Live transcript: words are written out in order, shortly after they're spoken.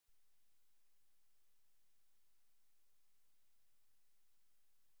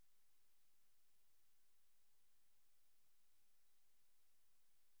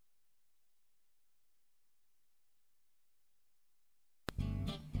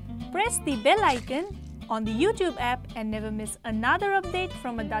Press the bell icon on the YouTube app and never miss another update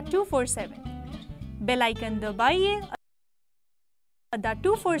from Adda 247. Bell icon दबाइए, अड्डा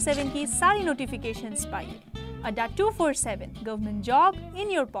 247 की सारी notifications पाइए। अड्डा 247 government job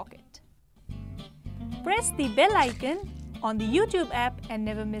in your pocket. Press the bell icon on the YouTube app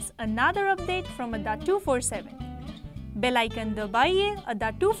and never miss another update from Adda 247. Bell icon दबाइए,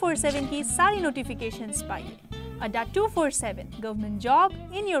 अड्डा 247 की सारी नोटिफिकेशंस पाइए। अड्डा 247 government job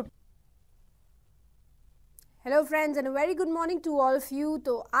in your. Hello friends and very good morning to all of you.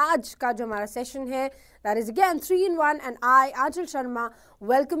 तो आज का जो हमारा सेशन है that is again 3 in 1 and I Aanchal Sharma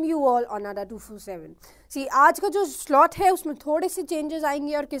welcome you all on अड्डा 247। सी आज का जो स्लॉट है उसमें थोड़े से चेंजेस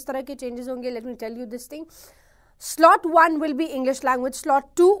आएंगे और किस तरह के चेंजेस होंगे let me tell you this thing. Slot 1 will be English language, slot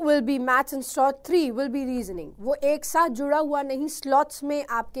 2 will be maths and slot 3 will be reasoning. वो एक साथ जुड़ा हुआ नहीं, स्लॉट्स में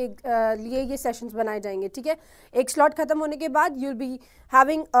आपके लिए ये सेशंस बनाए जाएंगे, ठीक है। एक स्लॉट खत्म होने के बाद you will be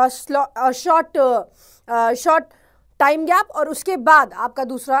having a short time gap और उसके बाद आपका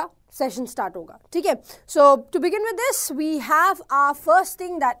दूसरा सेशन स्टार्ट होगा, ठीक है। सो to begin with this we have our first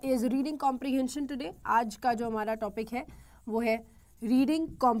thing that is reading comprehension today. आज का जो हमारा टॉपिक है वो है रीडिंग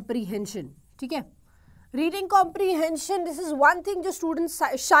कॉम्प्रीहेंशन, ठीक है। Reading comprehension this is one thing जो स्टूडेंट्स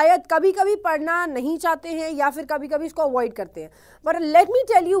शायद कभी कभी पढ़ना नहीं चाहते हैं या फिर कभी कभी इसको अवॉइड करते हैं। But let me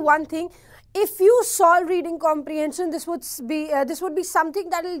tell you one thing, if you solve reading comprehension this would be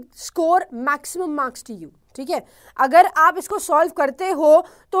something that will score maximum marks to you, ठीक है। अगर आप इसको सॉल्व करते हो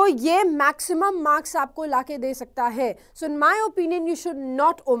तो ये मैक्सिमम मार्क्स आपको लाके दे सकता है। सो in my opinion you should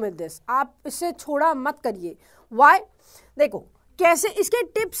not omit this, आप इससे छोड़ा मत करिए। व्हाई? देखो कैसे इसके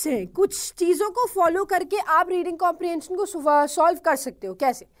टिप्स हैं, कुछ चीज़ों को फॉलो करके आप रीडिंग कॉम्प्रीहेंशन को सॉल्व कर सकते हो।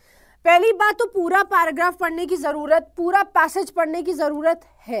 कैसे? पहली बात तो पूरा पैराग्राफ पढ़ने की ज़रूरत, पूरा पैसेज पढ़ने की ज़रूरत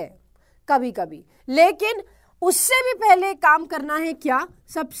है कभी कभी, लेकिन उससे भी पहले काम करना है क्या?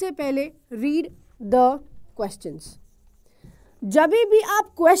 सबसे पहले रीड द क्वेश्चंस। जब भी आप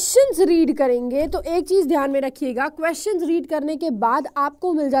क्वेश्चंस रीड करेंगे तो एक चीज ध्यान में रखिएगा, क्वेश्चंस रीड करने के बाद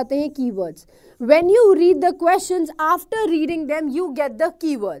आपको मिल जाते हैं keywords. When you read the questions, after reading them, you get the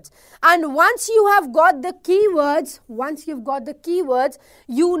keywords. And once you've got the keywords,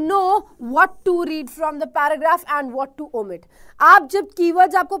 you know what to read from the paragraph and what to omit. आप जब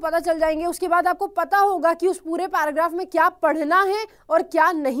keywords आपको पता चल जाएंगे उसके बाद आपको पता होगा कि उस पूरे पैराग्राफ में क्या पढ़ना है और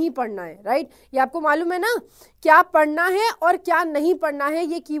क्या नहीं पढ़ना है, राइट? ये आपको मालूम है ना, क्या पढ़ना है और क्या नहीं पढ़ना है,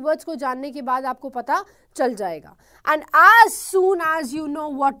 ये keywords को जानने के बाद आपको पता चल जाएगा। And as soon as you know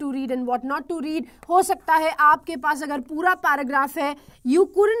what to read and what not to read, हो सकता है आपके पास अगर पूरा पैराग्राफ है, you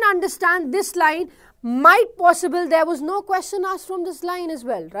couldn't understand this line, might possible there was no question asked from this line as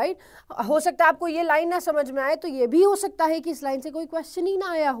well, right? हो सकता है आपको ये लाइन ना समझ में आए, तो ये भी हो सकता है कि इस लाइन से कोई क्वेश्चन ही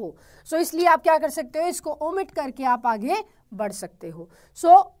ना आया हो। सो इसलिए आप क्या कर सकते हो, इसको ओमिट करके आप आगे बढ़ सकते हो।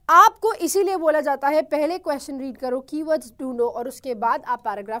 सो आपको इसीलिए बोला जाता है पहले क्वेश्चन रीड करो, कीवर्ड्स ढूंढो और उसके बाद आप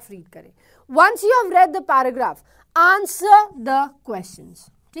पैराग्राफ रीड करें। Once you have read the paragraph, answer the questions,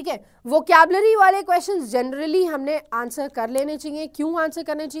 ठीक है। वोकैबुलरी वाले क्वेश्चंस जनरली हमने आंसर कर लेने चाहिए। क्यों आंसर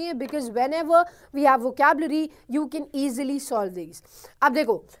करने चाहिए? Because when ever we have vocabulary you can easily solve this. अब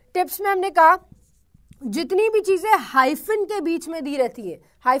देखो टिप्स में हमने कहा जितनी भी चीजें हाइफन के बीच में दी रहती है,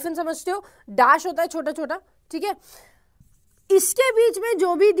 हाइफन समझते हो, डैश होता है छोटा छोटा, ठीक है, इसके बीच में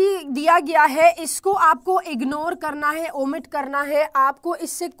जो भी दिया गया है इसको आपको इग्नोर करना है, ओमिट करना है, आपको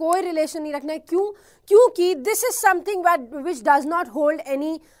इससे कोई रिलेशन नहीं रखना है। क्यों? क्योंकि this is something which does not hold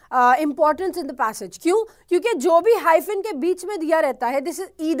any importance in the passage. क्यों? क्योंकि जो भी हाइफन के बीच में दिया रहता है this is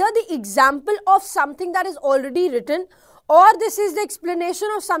either the example of something that is already written और this is the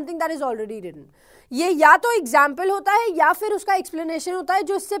explanation of something that is already written. ये या तो एग्जाम्पल होता है या फिर उसका एक्सप्लेनेशन होता है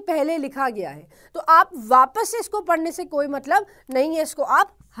जो इससे पहले लिखा गया है। तो आप वापस से इसको पढ़ने से कोई मतलब नहीं है, इसको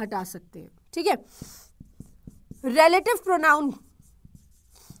आप हटा सकते हैं, ठीक है। रिलेटिव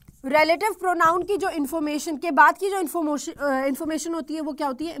प्रोनाउन की जो इंफॉर्मेशन के बाद की जो इंफॉर्मेशन होती है वो क्या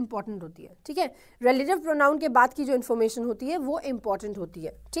होती है? इंपॉर्टेंट होती है, ठीक है। रिलेटिव प्रोनाउन के बाद की जो इंफॉर्मेशन होती है वो इंपॉर्टेंट होती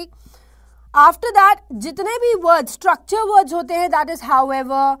है, ठीक। आफ्टर दैट जितने भी वर्ड स्ट्रक्चर वर्ड्स होते हैं दैट इज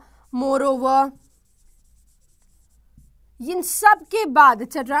हाउएवर, मोरओवर, इन सब के बाद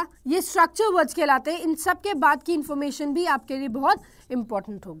एक्सेट्रा, ये स्ट्रक्चर वर्ड्स कहलाते हैं। इन सब के बाद की इंफॉर्मेशन भी आपके लिए बहुत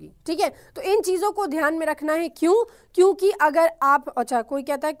इंपॉर्टेंट होगी, ठीक है। तो इन चीज़ों को ध्यान में रखना है। क्यों? क्योंकि अगर आप, अच्छा कोई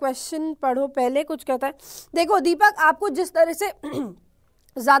कहता है क्वेश्चन पढ़ो पहले, कुछ कहता है, देखो दीपक आपको जिस तरह से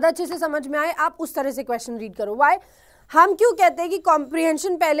ज़्यादा अच्छे से समझ में आए आप उस तरह से क्वेश्चन रीड करो। वाई? हम क्यों कहते हैं कि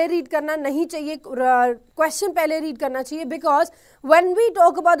कॉम्प्रीहेंशन पहले रीड करना नहीं चाहिए, क्वेश्चन पहले रीड करना चाहिए? Because when we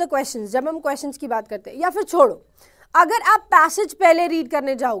talk about the questions, जब हम क्वेश्चंस की बात करते हैं, या फिर छोड़ो, अगर आप पैसेज पहले रीड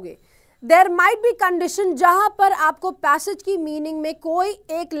करने जाओगे देयर माइट बी कंडीशन जहां पर आपको पैसेज की मीनिंग में कोई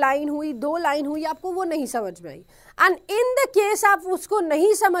एक लाइन हुई, 2 लाइन हुई, आपको वो नहीं समझ में आई, एंड इन द केस आप उसको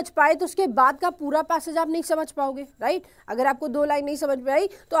नहीं समझ पाए तो उसके बाद का पूरा पैसेज आप नहीं समझ पाओगे, राइट? अगर आपको 2 लाइन नहीं समझ में आई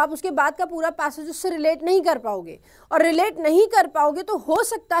तो आप उसके बाद का पूरा पैसेज उससे रिलेट नहीं कर पाओगे, और रिलेट नहीं कर पाओगे तो हो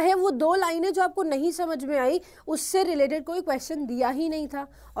सकता है वो 2 लाइनें जो आपको नहीं समझ में आई उससे रिलेटेड कोई क्वेश्चन दिया ही नहीं था,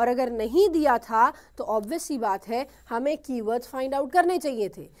 और अगर नहीं दिया था तो ऑब्वियस सी बात है हमें कीवर्ड्स फाइंड आउट करने चाहिए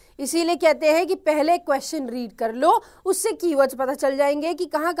थे। इसीलिए कहते हैं कि पहले क्वेश्चन रीड कर लो, उससे कीवर्ड्स पता चल जाएंगे कि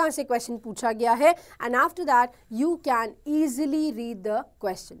कहां कहां से क्वेश्चन पूछा गया है, and after that you can easily read the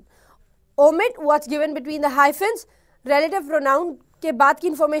question. Omit what's given between the hyphens. Relative pronoun के बाद की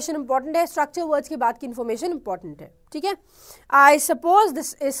इंफॉर्मेशन इंपॉर्टेंट है, स्ट्रक्चर वर्ड्स के बाद की इंफॉर्मेशन इंपॉर्टेंट है, ठीक है? I suppose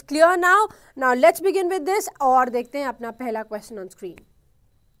this is clear now. Now let's begin with this और देखते हैं अपना पहला क्वेश्चन ऑन स्क्रीन.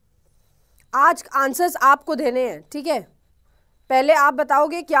 आज आंसर्स आपको देने हैं, ठीक है? पहले आप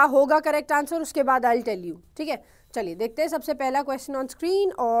बताओगे क्या होगा करेक्ट आंसर, उसके बाद आई विल टेल यू, ठीक है? चलिए देखते हैं सबसे पहला क्वेश्चन ऑन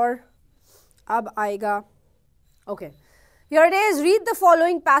स्क्रीन, और अब आएगा. Okay, here it is. Read the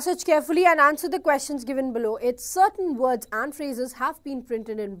following passage carefully and answer the questions given below. It's certain words and phrases have been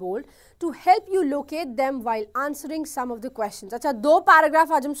printed in bold to help you locate them while answering some of the questions. अच्छा, 2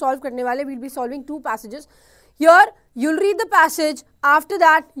 paragraph आज हम solve करने वाले. We'll be solving 2 passages. Here you'll read the passage. After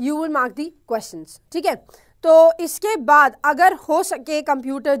that you will mark the questions. ठीक है? तो इसके बाद अगर हो सके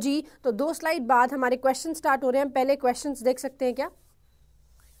कंप्यूटर जी तो 2 स्लाइड बाद हमारे क्वेश्चन स्टार्ट हो रहे हैं. हम पहले क्वेश्चंस देख सकते हैं क्या?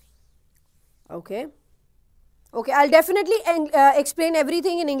 Okay okay, I definitely explain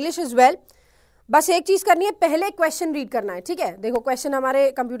everything in English is well. बस एक चीज करनी है, पहले क्वेश्चन रीड करना है, ठीक है? देखो क्वेश्चन हमारे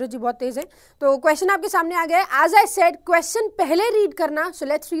कंप्यूटर जी बहुत तेज है, तो क्वेश्चन आपके सामने आ गया है. एज आई सेड क्वेश्चन पहले रीड करना. So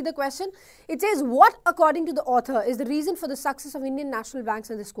let's read the question. It says what according to the author is the reason for the success of Indian national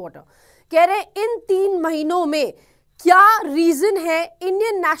banks in this quarter. कह रहे इन 3 महीनों में क्या रीजन है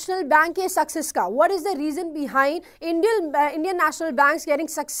Indian national bank के success का. What is the reason behind Indian national banks getting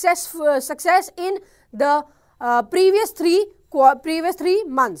success in the previous three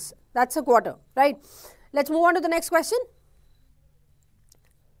months. That's a quarter, right? Let's move on to the next question.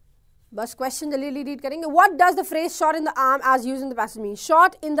 बस question जल्दी read करेंगे. What does the phrase shot in the arm as used in the passage mean?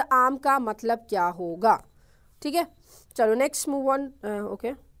 Shot in the arm का मतलब क्या होगा, ठीक है? चलो next move on.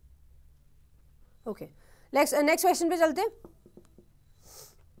 Okay okay, next question पे चलते हैं.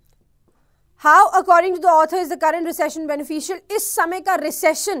 How according to the author is the current recession beneficial? इस समय का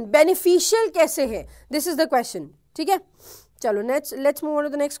recession beneficial कैसे है? This is the question, ठीक है? चलो let's move on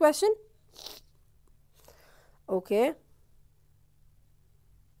to the next question. Okay.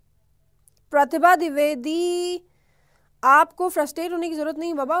 प्रतिभा द्विवेदी, आपको फ्रस्ट्रेट होने की जरूरत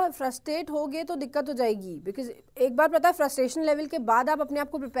नहीं बाबा. फ्रस्ट्रेट होगे तो दिक्कत हो जाएगी, बिकॉज एक बार पता है फ्रस्ट्रेशन लेवल के बाद आप अपने आप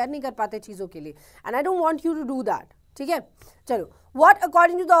को प्रिपेयर नहीं कर पाते चीजों के लिए, and I don't want you to do that, ठीक है? चलो, what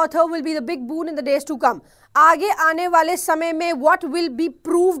according to the author will be the big boon in the days to come? आगे आने वाले समय में what will be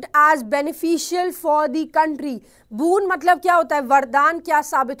proved as beneficial for the country? boon मतलब क्या होता है? वरदान क्या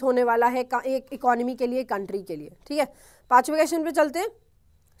साबित होने वाला है एक इकोनॉमी के लिए, कंट्री के लिए, ठीक है? 5वें क्वेश्चन पे चलते हैं.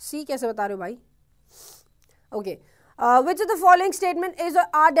 सी कैसे बता रहे हो भाई? Okay, which of the following statement is or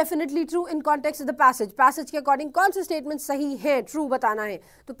are definitely true in context of the passage? Passage के अकॉर्डिंग कौन सा स्टेटमेंट सही है, ट्रू बताना है.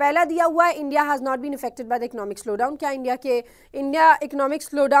 तो पहला दिया हुआ है India has not been affected by the economic slowdown. क्या इंडिया इकोनॉमिक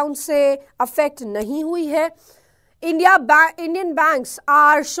स्लोडाउन से अफेक्ट नहीं हुई है? Indian banks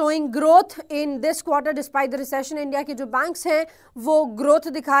are showing growth in this quarter despite the recession. India के जो बैंक्स हैं वो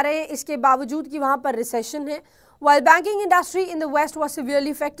ग्रोथ दिखा रहे हैं इसके बावजूद कि वहां पर रिसेशन है. While banking industry in the West was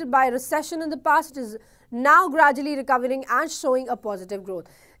severely affected by recession in the past, it is now gradually recovering and showing a positive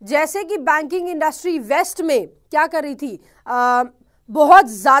growth. जैसे कि बैंकिंग इंडस्ट्री वेस्ट में क्या कर रही थी, बहुत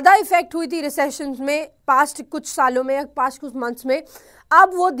ज़्यादा इफेक्ट हुई थी रिसेशन में पास्ट कुछ सालों में, पास्ट कुछ मंथ्स में,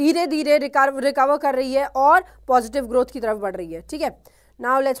 अब वो धीरे धीरे रिकवर कर रही है और पॉजिटिव ग्रोथ की तरफ बढ़ रही है, ठीक है?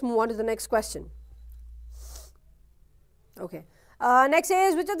 Now let's move on to the next question. Okay, next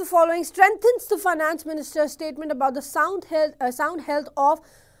is which of the following strengthens the finance minister's statement about the sound health of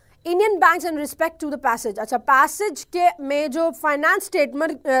Indian banks in respect to the passage? अच्छा, passage के में जो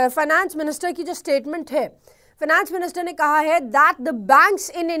finance minister की जो statement है, finance minister ने कहा है that the banks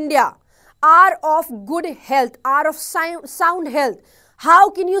in India are of good health, are of sound health. How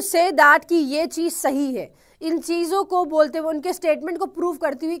can you say that कि ये चीज सही है? इन चीजों को बोलते हुए उनके स्टेटमेंट को प्रूव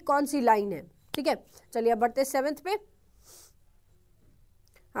करती हुई कौन सी लाइन है, ठीक है? चलिए अब बढ़ते 7th पे.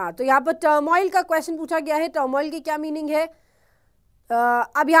 हाँ, तो यहाँ पर टर्मोइल का क्वेश्चन पूछा गया है. टर्मोइल की क्या मीनिंग है?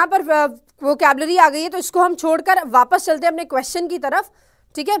 अब यहाँ पर वोकैबुलरी आ गई है तो इसको हम छोड़कर वापस चलते हैं अपने क्वेश्चन की तरफ,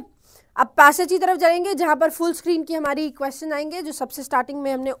 ठीक है? अब पैसेज की तरफ जाएंगे जहाँ पर फुल स्क्रीन की हमारी क्वेश्चन आएंगे जो सबसे स्टार्टिंग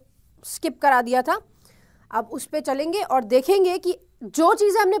में हमने स्किप करा दिया था. अब उस पर चलेंगे और देखेंगे कि जो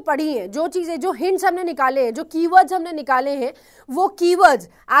चीज़ें हमने पढ़ी हैं, जो चीज़ें, जो हिंट्स हमने निकाले हैं, जो कीवर्ड्स हमने निकाले हैं, वो कीवर्ड्स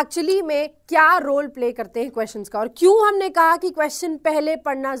एक्चुअली में क्या रोल प्ले करते हैं क्वेश्चंस का, और क्यों हमने कहा कि क्वेश्चन पहले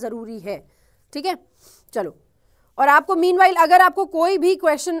पढ़ना ज़रूरी है। ठीक है, चलो। और आपको मीनवाइल अगर आपको कोई भी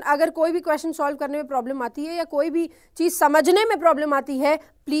क्वेश्चन सॉल्व करने में प्रॉब्लम आती है या कोई भी चीज़ समझने में प्रॉब्लम आती है,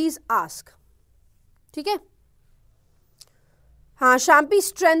 प्लीज़ आस्क। ठीक है, हाँ शाम्पी,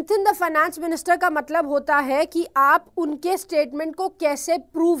 स्ट्रेंथन द फाइनेंस मिनिस्टर का मतलब होता है कि आप उनके स्टेटमेंट को कैसे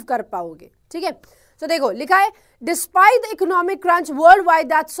प्रूव कर पाओगे। ठीक है, तो देखो लिखा है, despite the economic crunch world wide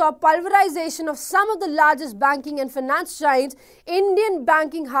that saw pulverisation of some of the largest banking and finance giants, Indian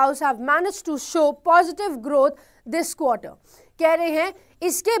banking house have managed to show positive growth this quarter. कह रहे हैं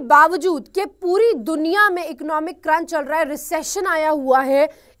इसके बावजूद कि पूरी दुनिया में इकोनॉमिक क्रंच चल रहा है, रिसेशन आया हुआ है,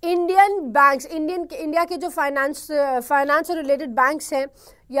 इंडियन बैंक्स, इंडिया के जो फाइनेंस से रिलेटेड बैंक्स हैं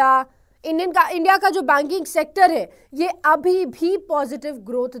या इंडिया का जो बैंकिंग सेक्टर है, ये अभी भी पॉजिटिव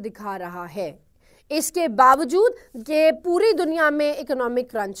ग्रोथ दिखा रहा है, इसके बावजूद कि पूरी दुनिया में इकोनॉमिक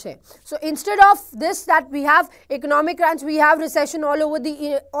क्रंच है। So instead of this that we have economic crunch, we have recession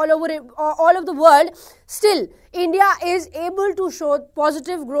all of the world, still India is able to show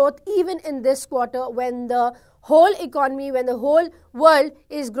positive growth even in this quarter when the whole economy, when the whole world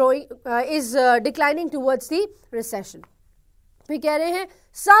is declining towards the recession. फिर कह रहे हैं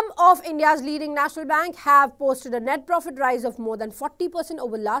some of India's leading national bank have posted a net profit rise of more than 40%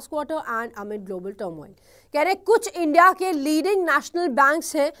 over last quarter and amid global turmoil. कह रहे हैं कुछ India के leading national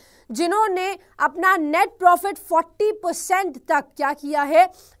banks हैं जिन्होंने अपना नेट प्रॉफिट 40% तक क्या किया है,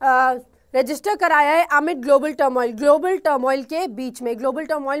 रजिस्टर कराया है amid global turmoil, global turmoil के बीच में। Global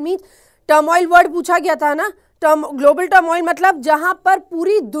turmoil means, turmoil word पूछा गया था ना, ग्लोबल टर्मोइल मतलब जहां पर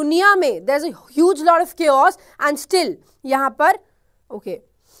पूरी दुनिया में there is a huge lot of chaos and still यहाँ पर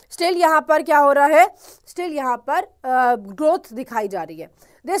स्टिल यहाँ पर क्या हो रहा है, स्टिल यहाँ पर ग्रोथ दिखाई जा रही है।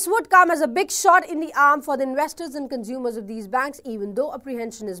 This would come as a big shot in the arm for the investors and consumers of these banks, even though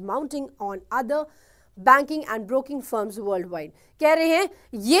apprehension is mounting on other banking and broking firms worldwide. कह रहे हैं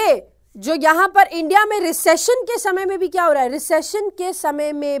ये जो यहाँ पर इंडिया में recession के समय में भी क्या हो रहा है, रिसेशन के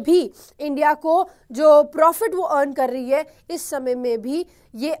समय में भी इंडिया को जो प्रॉफिट वो अर्न कर रही है, इस समय में भी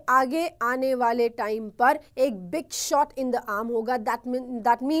ये आगे आने वाले टाइम पर एक big shot in the arm होगा।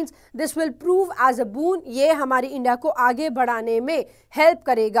 That means this will prove as a बून, ये हमारी इंडिया को आगे बढ़ाने में हेल्प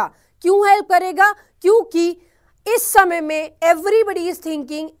करेगा। क्यों हेल्प करेगा? क्योंकि इस समय में everybody is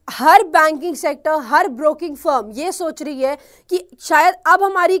thinking, her banking sector, her broking firm ये सोच रही है कि शायद अब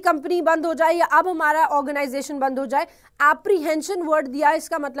हमारी कंपनी बंद हो जाए या अब हमारा ऑर्गेनाइजेशन बंद हो जाए। एप्रीहेंशन वर्ड दिया है,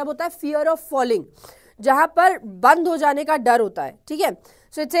 इसका मतलब होता है फियर ऑफ फॉलिंग, जहां पर बंद हो जाने का डर होता है। ठीक है,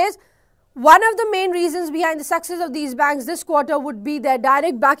 so it says one of the main reasons behind the success of these banks this quarter would be their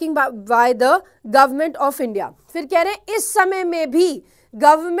direct backing by the government of India. फिर कह रहे हैं इस समय में भी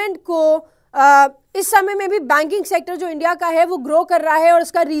गवर्नमेंट को इस समय में भी बैंकिंग सेक्टर जो इंडिया का है वो ग्रो कर रहा है, और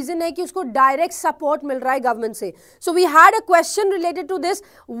इसका रीजन है कि उसको डायरेक्ट सपोर्ट मिल रहा है गवर्नमेंट से। So we had a question related to this,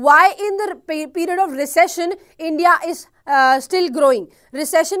 why in the period of recession India is still growing.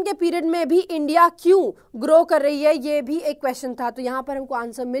 Recession के पीरियड में भी इंडिया क्यों ग्रो कर रही है, ये भी एक क्वेश्चन था। तो यहाँ पर हमको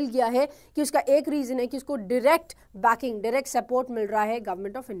आंसर मिल गया है कि उसका एक रीजन है कि उसको डायरेक्ट बैकिंग, डायरेक्ट सपोर्ट मिल रहा है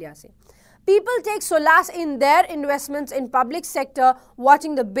गवर्नमेंट ऑफ इंडिया से। People take solace in their investments in public sector,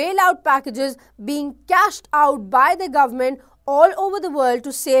 watching the bailout packages being cashed out by the government all over the world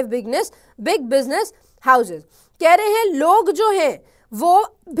to save big business houses. कह रहे हैं लोग जो हैं वो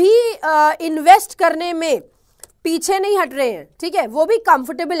भी invest करने में पीछे नहीं हट रहे हैं। ठीक है, वो भी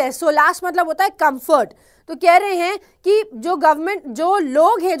कंफर्टेबल है। सोलास मतलब होता है कंफर्ट। तो कह रहे हैं कि जो गवर्नमेंट, जो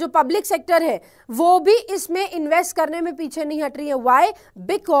लोग हैं, जो पब्लिक सेक्टर है, वो भी इसमें इन्वेस्ट करने में पीछे नहीं हट रही है। व्हाई?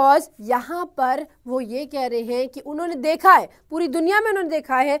 बिकॉज यहाँ पर वो ये कह रहे हैं कि उन्होंने देखा है, पूरी दुनिया में उन्होंने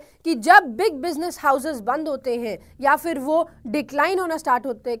देखा है कि जब बिग बिजनेस हाउसेस बंद होते हैं या फिर वो डिक्लाइन होना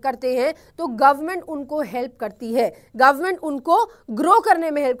करते हैं तो गवर्नमेंट उनको हेल्प करती है, गवर्नमेंट उनको ग्रो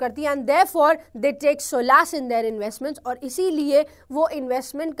करने में हेल्प करती है, and therefore they take solas in their investments, और इसीलिए वो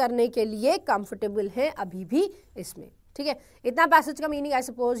इन्वेस्टमेंट करने के लिए कंफर्टेबल है अभी भी इसमें। ठीक है, इतना पैसेज का meaning I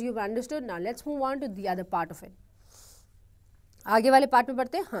suppose you understood. Now let's move on to the other part of it. आगे वाले पार्ट में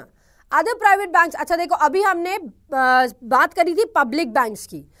बढ़ते हैं। हाँ, अदर प्राइवेट बैंक्स। अच्छा देखो, अभी हमने बात करी थी पब्लिक बैंक्स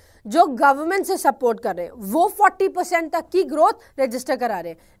की जो गवर्नमेंट से सपोर्ट कर रहे हैं, वो 40% तक की ग्रोथ रजिस्टर करा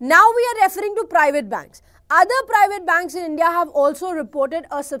रहे हैं। Now we are referring to private banks. Other private banks in India have also reported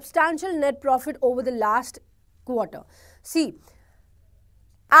a substantial net profit over the last quarter. See,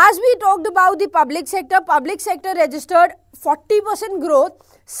 As we talked about the public sector registered 40% growth.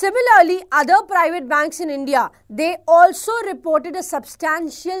 Similarly, other private banks in India, they also reported a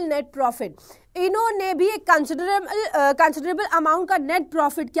substantial net profit. इन्होंने भी एक considerable amount का net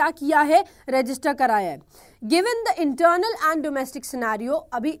profit क्या किया है, register कराया है. Given the internal and domestic scenario,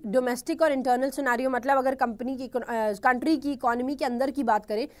 अभी डोमेस्टिक और इंटरनल सिनेरियो मतलब अगर कंट्री की इकोनॉमी के अंदर की बात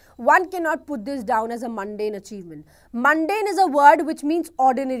करें, one can not put this down as a mundane achievement. Mundane is a word which means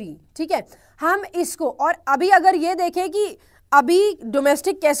ordinary. ठीक है, हम इसको, और अभी अगर ये देखें कि अभी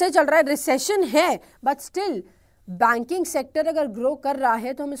डोमेस्टिक कैसे चल रहा है, रिसेशन है, बट स्टिल बैंकिंग सेक्टर अगर ग्रो कर रहा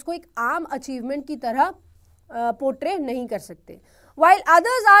है तो हम इसको एक आम अचीवमेंट की तरह पोर्ट्रे नहीं कर सकते. While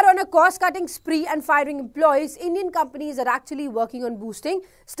others are on a cost-cutting spree and firing employees, Indian companies are actually working on boosting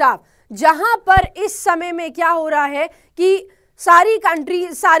staff. जहां पर इस समय में क्या हो रहा है कि सारी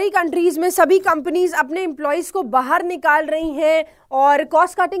कंट्रीज में सभी कंपनीज अपने एम्प्लॉयज को बाहर निकाल रही हैं और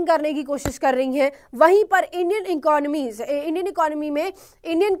कॉस्ट कटिंग करने की कोशिश कर रही हैं. वहीं पर इंडियन इकोनॉमी में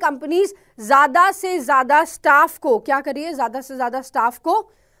इंडियन कंपनीज ज़्यादा से ज़्यादा स्टाफ को क्या करिए, ज़्यादा से ज़्यादा स्टाफ को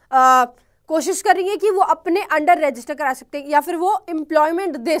कोशिश कर रही है कि वो अपने अंडर रजिस्टर करा सकते हैं या फिर वो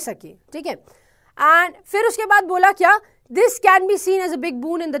एम्प्लॉयमेंट दे सके. ठीक है, एंड फिर उसके बाद बोला क्या, this can be seen as a big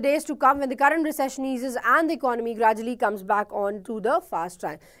boon in the days to come when the current recession eases and the economy gradually comes back on to the fast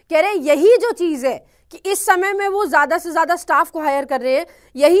track. कह रहे यही जो चीज़ है कि इस समय में वो ज़्यादा से ज़्यादा स्टाफ को हायर कर रहे हैं,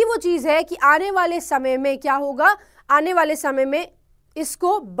 यही वो चीज़ है कि आने वाले समय में क्या होगा, आने वाले समय में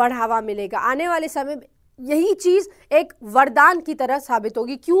इसको बढ़ावा मिलेगा. आने वाले समय में यही चीज़ एक वरदान की तरह साबित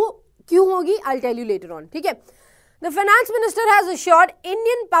होगी. क्यों होगी, I'll tell you later on. ठीक है, The finance minister has assured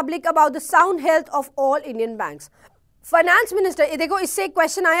Indian public about the sound health of all Indian banks. Finance minister, ये देखो इससे एक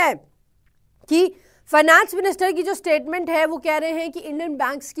क्वेश्चन आया है कि फाइनेंस मिनिस्टर की जो स्टेटमेंट है वो कह रहे हैं कि इंडियन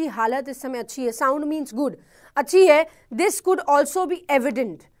बैंक्स की हालत इस समय अच्छी है. साउंड मीन्स गुड, अच्छी है. This could also be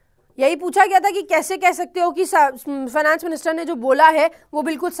evident. यही पूछा गया था कि कैसे कह सकते हो कि फाइनेंस मिनिस्टर ने जो बोला है वो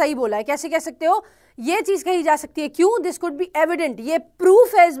बिल्कुल सही बोला है, कैसे कह सकते हो, ये चीज कही जा सकती है. क्यों, दिस कुड बी एविडेंट, ये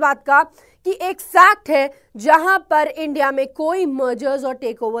प्रूफ है इस बात का कि एक फैक्ट है जहां पर इंडिया में कोई मर्जर्स और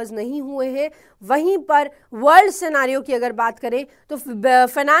टेक ओवर्स नहीं हुए हैं. वहीं पर वर्ल्ड सिनेरियो की अगर बात करें तो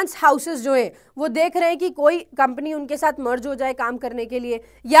फाइनेंस हाउसेस जो हैं वो देख रहे हैं कि कोई कंपनी उनके साथ मर्ज हो जाए काम करने के लिए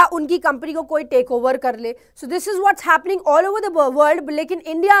या उनकी कंपनी को कोई टेक ओवर कर ले. So this is what's happening all over the world. लेकिन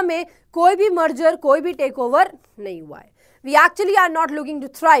इंडिया में कोई भी मर्जर, कोई भी टेक ओवर नहीं हुआ है. We actually are not looking to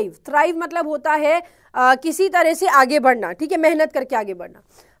thrive. Thrive मतलब होता है किसी तरह से आगे बढ़ना. ठीक है, मेहनत करके आगे बढ़ना.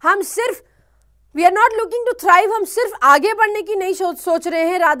 हम सिर्फ we are not looking to thrive, हम सिर्फ आगे बढ़ने की नहीं सोच रहे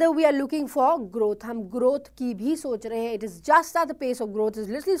हैं, rather we are looking for growth. हम ग्रोथ की भी सोच रहे हैं. It is just that the pace of growth is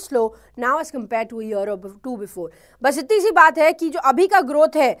little slow now as compare two year और टू बिफोर. बस इतनी सी बात है कि जो अभी का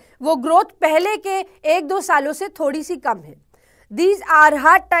ग्रोथ है वो ग्रोथ पहले के 1-2 सालों से थोड़ी सी कम है. These are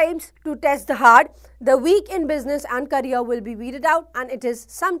hard times to test the hard. The weak in business and career will be weeded out and it is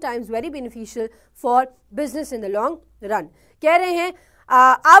sometimes very beneficial for business in the long run. कह रहे हैं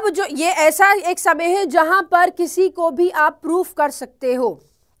अब जो ये ऐसा एक समय है जहां पर किसी को भी आप प्रूफ कर सकते हो.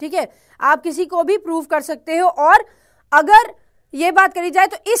 ठीक है, आप किसी को भी प्रूफ कर सकते हो. और अगर ये बात करी जाए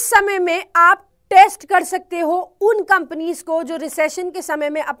तो इस समय में आप टेस्ट कर सकते हो उन कंपनीज को जो रिसेशन के समय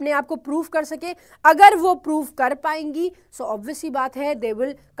में अपने आप को प्रूफ कर सके. अगर वो प्रूफ कर पाएंगी सो ऑब्वियसली बात है they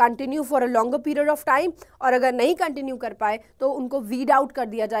will continue for a longer period of time. और अगर नहीं कंटिन्यू कर पाए तो उनको वीड आउट कर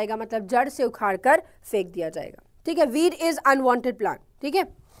दिया जाएगा, मतलब जड़ से उखाड़ कर फेंक दिया जाएगा. ठीक है, वीड इज अनवांटेड प्लांट. ठीक है,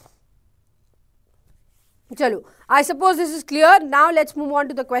 चलो, I suppose this is clear. Now let's move on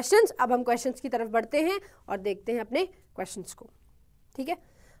to the questions. अब हम क्वेश्चंस की तरफ बढ़ते हैं और देखते हैं अपने क्वेश्चंस को. ठीक है,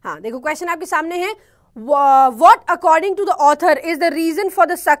 हाँ देखो क्वेश्चन आपके सामने है. What according to the author is the reason for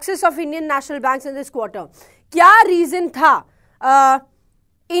the success of Indian national banks in this quarter? क्या रीजन था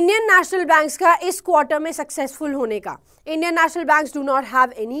इंडियन नेशनल बैंक्स का इस क्वार्टर में सक्सेसफुल होने का? Indian national banks do not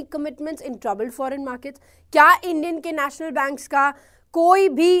have any commitments in troubled foreign markets. क्या Indian के national banks का कोई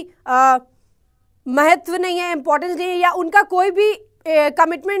भी महत्व नहीं है, इंपॉर्टेंस नहीं है, या उनका कोई भी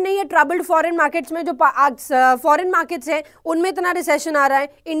कमिटमेंट नहीं है ट्रबल्ड फॉरेन मार्केट्स में? जो फॉरेन मार्केट्स हैं उनमें इतना रिसेशन आ रहा है,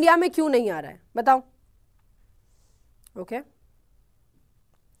 इंडिया में क्यों नहीं आ रहा है, बताओ. ओके,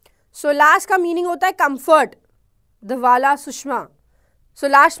 सोलास का मीनिंग होता है comfort. Dhawala Sushma,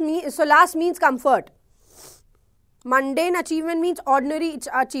 solas means comfort. Mundane achievement means ordinary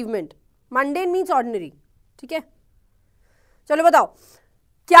achievement. Mundane means ordinary. ठीक है, चलो बताओ,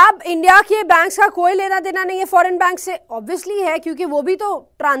 क्या इंडिया के बैंक्स का कोई लेना देना नहीं है फॉरेन बैंक से? ऑब्वियसली है, क्योंकि वो भी तो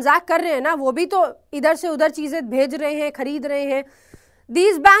ट्रांजैक्ट कर रहे हैं ना, वो भी तो इधर से उधर चीजें भेज रहे हैं, खरीद रहे हैं.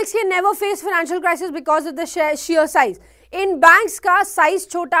 These banks can never face financial crisis because of the sheer size. In banks का साइज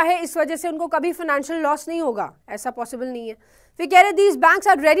छोटा है, इस वजह से उनको कभी फाइनेंशियल लॉस नहीं होगा, ऐसा पॉसिबल नहीं है। फिर कह रहे these banks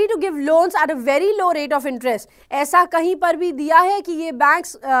are ready to give loans at a very low rate of interest. ऐसा कहीं पर भी दिया है कि ये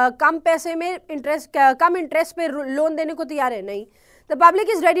बैंक्स कम पैसे में कम इंटरेस्ट पे लोन देने को तैयार है? नहीं। The public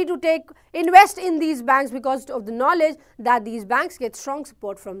is ready to invest in these banks because of the knowledge that these banks get strong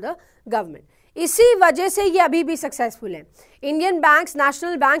support from the government. इसी वजह से ये अभी भी सक्सेसफुल है। इंडियन बैंक्स,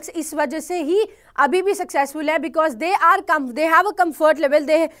 नेशनल बैंक्स इस वजह से ही अभी भी सक्सेसफुल है, because they have a comfort level,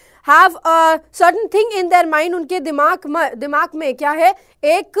 they have a certain thing in their mind. उनके दिमाग में क्या है,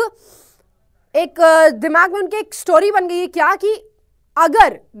 एक दिमाग में उनके एक स्टोरी बन गई है क्या, कि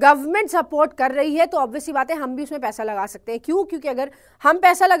अगर गवर्नमेंट सपोर्ट कर रही है तो ऑब्वियसली बात है हम भी उसमें पैसा लगा सकते हैं। क्यों? क्योंकि अगर हम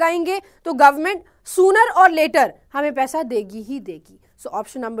पैसा लगाएंगे तो गवर्नमेंट सूनर और लेटर हमें पैसा देगी ही देगी। So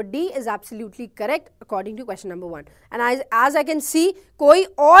option number D is absolutely correct according to question number 1। And as I can see कोई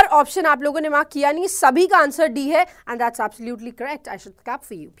और ऑप्शन आप लोगों ने मार्क किया नहीं, सभी का आंसर डी है and that's absolutely correct. I should clap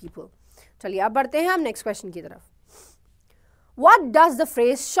for you people. चलिए अब बढ़ते हैं हम नेक्स्ट क्वेश्चन की तरफ। What does the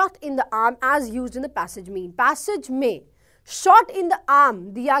phrase shot in the arm as used in the passage mean? Passage में शॉट इन द आर्म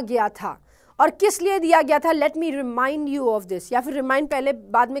दिया गया था और किस लिए दिया गया था? Let me remind you of this, या फिर रिमाइंड पहले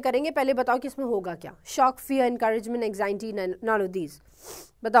बाद में करेंगे, पहले बताओ कि इसमें होगा क्या। Shock, fear, encouragement, anxiety, none of these,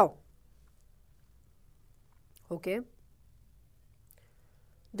 बताओ। ओके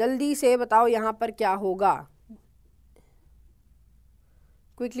जल्दी से बताओ यहां पर क्या होगा।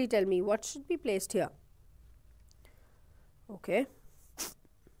 Quickly tell me what should be placed here. Okay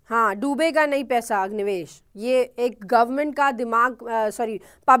हाँ, डूबेगा नहीं पैसा अग्निवेश, ये एक गवर्नमेंट का दिमाग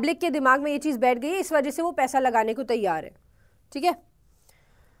पब्लिक के दिमाग में ये चीज बैठ गई है, इस वजह से वो पैसा लगाने को तैयार है। ठीक है,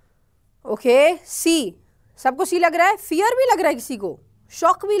 ओके सी, सबको सी लग रहा है, फियर भी लग रहा है किसी को,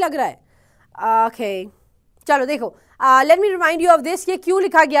 शॉक भी लग रहा है। ओके चलो देखो, let me remind you of this, ये क्यों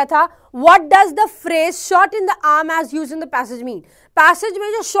लिखा गया था। What does the phrase shot in the arm as used in the passage mean? Passage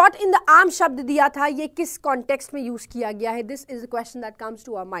में जो शॉट इन द आर्म शब्द दिया था ये किस कॉन्टेक्स्ट में यूज किया गया है? This is the question that comes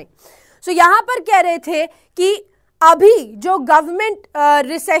to our mind. सो यहां पर कह रहे थे कि अभी जो गवर्नमेंट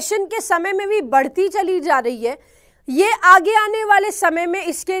रिसेशन के समय में भी बढ़ती चली जा रही है, ये आगे आने वाले समय में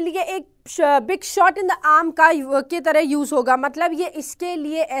इसके लिए एक big shot in the arm का की तरह यूज होगा। मतलब ये इसके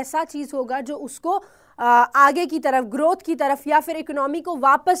लिए ऐसा चीज होगा जो उसको आगे की तरफ, ग्रोथ की तरफ, या फिर इकोनॉमी को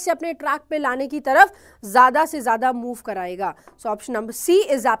वापस से अपने ट्रैक पे लाने की तरफ ज्यादा से ज्यादा मूव कराएगा। So option number C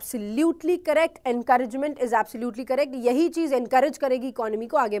is absolutely correct. Encouragement is absolutely correct. यही चीज एनकरेज करेगी इकोनॉमी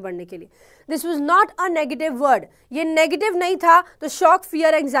को आगे बढ़ने के लिए। This was not a negative word, ये नेगेटिव नहीं था, तो शॉक,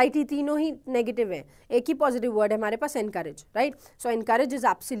 फियर, एंजाइटी तीनों ही नेगेटिव है, एक ही पॉजिटिव वर्ड है हमारे पास, encourage, right. So encourage is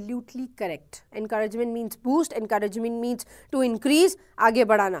absolutely correct. Encouragement means boost, encouragement means to increase, आगे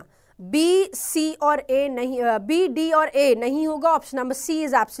बढ़ाना। बी, सी और ए नहीं, बी, डी और ए नहीं होगा। Option number C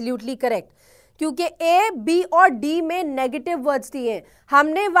is absolutely correct, क्योंकि ए, बी और डी में नेगेटिव वर्ड्स दिए हैं।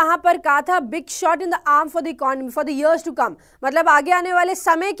 हमने वहां पर कहा था big shot in the arm for the economy for the years to come, मतलब आगे आने वाले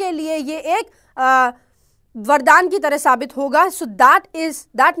समय के लिए ये एक वरदान की तरह साबित होगा। So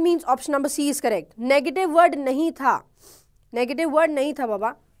that means option number C is correct. Negative word नहीं था, नेगेटिव वर्ड नहीं था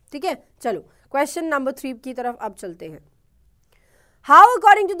बाबा। ठीक है, चलो क्वेश्चन नंबर 3 की तरफ अब चलते हैं। How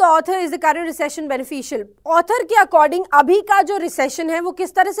according to the author is the current recession beneficial? Author के अकॉर्डिंग अभी का जो रिसेशन है वो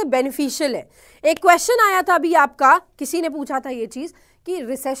किस तरह से बेनिफिशियल है? एक क्वेश्चन आया था अभी आपका, किसी ने पूछा था ये चीज कि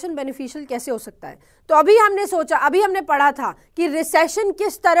रिसेशन बेनिफिशियल कैसे हो सकता है, तो अभी हमने सोचा, अभी हमने पढ़ा था कि रिसेशन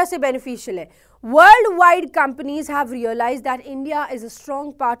किस तरह से बेनिफिशियल है। World wide companies have realised that India is a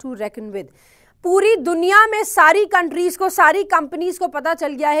strong part two reckon with. पूरी दुनिया में सारी कंट्रीज को, सारी कंपनीज को पता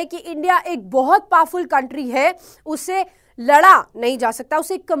चल गया है कि इंडिया एक बहुत पावरफुल कंट्री है, उसे लड़ा नहीं जा सकता,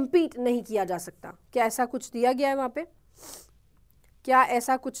 उसे कंपीट नहीं किया जा सकता। क्या ऐसा कुछ दिया गया है वहां पे? क्या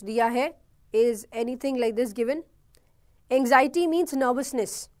ऐसा कुछ दिया है? Is anything like this given? Anxiety means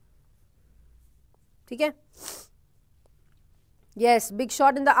nervousness, ठीक है। Yes, big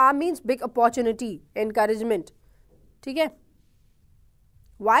shot in the arm means big opportunity, encouragement, ठीक है।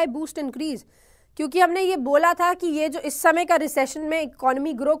 Y boost increase? क्योंकि हमने ये बोला था कि ये जो इस समय का रिसेशन में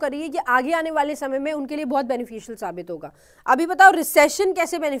इकोनॉमी ग्रो कर रही है, ये आगे आने वाले समय में उनके लिए बहुत बेनिफिशियल साबित होगा। अभी बताओ रिसेशन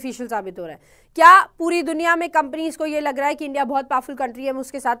कैसे बेनिफिशियल साबित हो रहा है? क्या पूरी दुनिया में कंपनीज को ये लग रहा है कि इंडिया बहुत पावरफुल कंट्री है, हम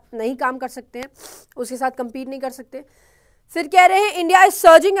उसके साथ नहीं काम कर सकते हैं, उसके साथ कंपीट नहीं कर सकते? फिर कह रहे हैं India is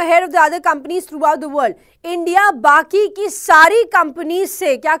surging ahead of the other companies through out the world. India बाकी की सारी कंपनीज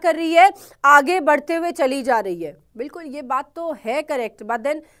से क्या कर रही है? आगे बढ़ते हुए चली जा रही है। बिल्कुल, ये बात तो है करेक्ट, बट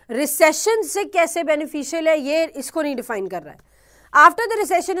देन रिसेशन से कैसे बेनिफिशियल है ये इसको नहीं डिफाइन कर रहा है। After the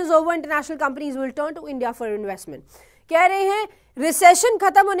recession is over, international companies will turn to India for investment. कह रहे हैं रिसेशन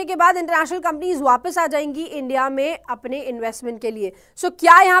खत्म होने के बाद इंटरनेशनल कंपनीज वापस आ जाएंगी इंडिया में अपने इन्वेस्टमेंट के लिए। सो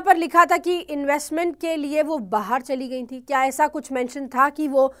क्या यहाँ पर लिखा था कि इन्वेस्टमेंट के लिए वो बाहर चली गई थी? क्या ऐसा कुछ मेंशन था कि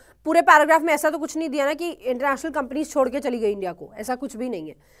वो पूरे पैराग्राफ में ऐसा तो कुछ नहीं दिया ना कि इंटरनेशनल कंपनीज छोड़ के चली गई इंडिया को, ऐसा कुछ भी नहीं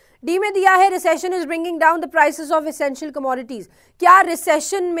है। डी में दिया है recession is bringing down the prices of essential commodities. क्या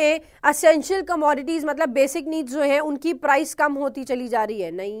रिसेशन में एसेंशियल कमोडिटीज मतलब बेसिक नीड्स जो है उनकी प्राइस कम होती चली जा रही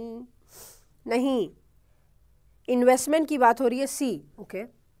है? नहीं, नहीं, इन्वेस्टमेंट की बात हो रही है सी। ओके,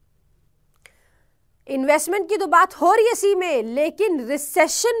 इन्वेस्टमेंट की तो बात हो रही है सी में, लेकिन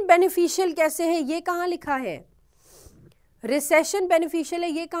रिसेशन बेनिफिशियल कैसे है ये कहां लिखा है? रिसेशन बेनिफिशियल है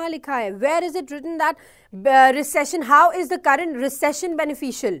ये कहां लिखा है? Where is it written that recession, how is the current recession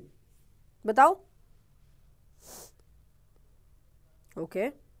beneficial? बताओ। Okay,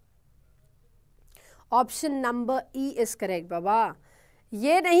 option number E is correct बाबा।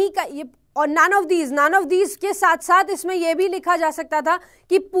 ये नहीं का ये, और नन ऑफ दीज के साथ साथ इसमें यह भी लिखा जा सकता था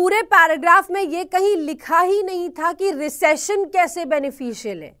कि पूरे पैराग्राफ में ये कहीं लिखा ही नहीं था कि रिसेशन कैसे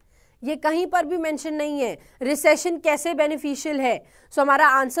बेनिफिशियल है, ये कहीं पर भी मेंशन नहीं है रिसेशन कैसे बेनिफिशियल है। सो हमारा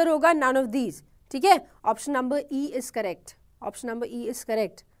आंसर होगा नन ऑफ दीज। ठीक है, option number E is correct, option number E is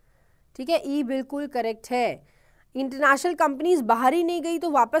correct. ठीक है, ई बिल्कुल करेक्ट है। इंटरनेशनल कंपनीज बाहर ही नहीं गई तो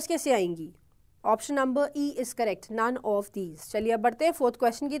वापस कैसे आएंगी? Option number E is correct, none of these. चलिए अब बढ़ते हैं फोर्थ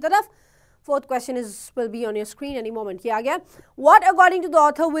क्वेश्चन की तरफ। Fourth question will be on your screen any moment. क्या आ गया? What according to the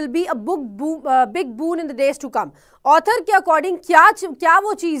author will be a big boon in the days to come? Author के according क्या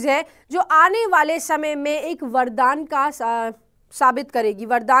वो चीज़ है जो आने वाले समय में एक वरदान का साबित करेगी,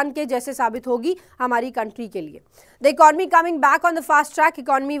 वरदान के जैसे साबित होगी हमारी कंट्री के लिए। The economy coming back on the fast track,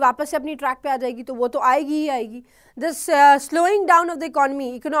 economy वापस से अपनी ट्रैक पे आ जाएगी, तो वो तो आएगी ही आएगी। This slowing down of the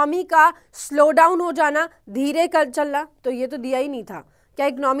economy, economy का स्लो डाउन हो जाना, धीरे कर चलना, तो ये तो दिया ही नहीं था। क्या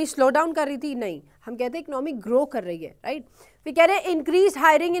इकोनॉमी स्लो डाउन कर रही थी? नहीं, हम कहते हैं इकोनॉमी ग्रो कर रही है, राइट। फिर कह रहे हैं increase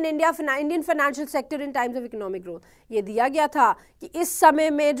hiring in India Indian financial sector in times of economic growth. ये दिया गया था कि इस समय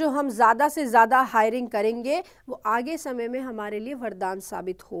में जो हम ज़्यादा से ज़्यादा हायरिंग करेंगे वो आगे समय में हमारे लिए वरदान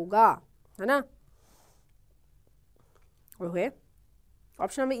साबित होगा, है ना। ओके,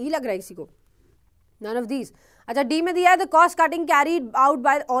 ऑप्शन में ई लग रहा है किसी को? None of these. अच्छा, डी में दिया है the cost cutting carried out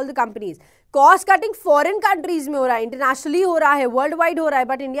by all the companies. Cost cutting foreign countries में हो रहा है, इंटरनेशनली हो रहा है, वर्ल्ड वाइड हो रहा है,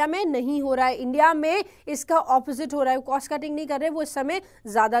 बट इंडिया में नहीं हो रहा है। इंडिया में इसका ऑपोजिट हो रहा है, कॉस्ट कटिंग नहीं कर रहे, वो इस समय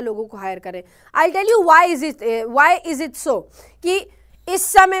ज्यादा लोगों को हायर करें। I tell you why is it so कि इस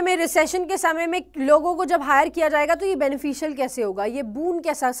समय में, रिसेशन के समय में लोगों को जब हायर किया जाएगा तो ये बेनिफिशियल कैसे होगा, ये बून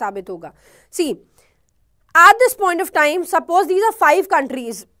कैसा साबित होगा? सी, at this point of time suppose these are 5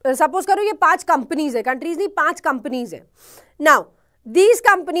 countries, suppose करो ये 5 कंपनीज है, कंट्रीज नहीं 5 कंपनीज है। Now these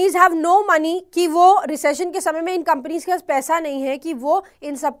companies have no money, कि वो रिसेशन के समय में इन कंपनीज के पास पैसा नहीं है कि वो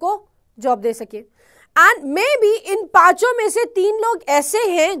इन सबको जॉब दे सके। एंड मे बी इन 5 में से 3 लोग ऐसे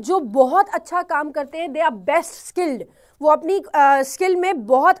हैं जो बहुत अच्छा काम करते हैं, दे आर बेस्ट स्किल्ड, वो अपनी स्किल में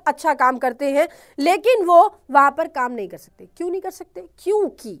बहुत अच्छा काम करते हैं, लेकिन वो वहां पर काम नहीं कर सकते। क्यों नहीं कर सकते?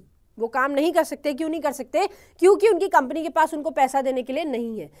 क्योंकि वो काम नहीं कर सकते। क्यों नहीं कर सकते? क्योंकि उनकी कंपनी के पास उनको पैसा देने के लिए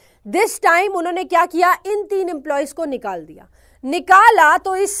नहीं है। दिस टाइम उन्होंने क्या किया, इन 3 एम्प्लॉयज को निकाल दिया। निकाला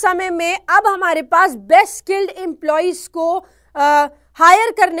तो इस समय में अब हमारे पास बेस्ट स्किल्ड एम्प्लॉयज को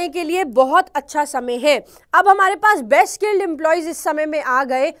हायर करने के लिए बहुत अच्छा समय है। अब हमारे पास बेस्ट स्किल्ड एम्प्लॉयज इस समय में आ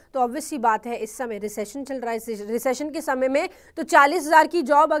गए तो ऑब्वियस सी बात है, इस समय रिसेशन चल रहा है, रिसेशन के समय में तो 40,000 की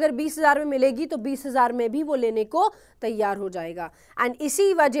जॉब अगर 20,000 में मिलेगी तो 20,000 में भी वो लेने को तैयार हो जाएगा। एंड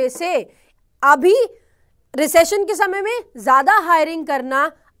इसी वजह से अभी रिसेशन के समय में ज्यादा हायरिंग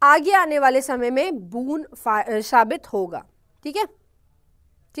करना आगे आने वाले समय में बून साबित होगा। ठीक है,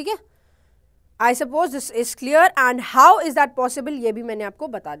 ठीक है, I suppose this is clear and how is that possible ये भी मैंने आपको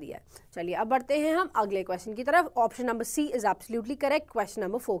बता दिया है। चलिए अब बढ़ते हैं हम अगले क्वेश्चन की तरफ। Option number C is absolutely correct question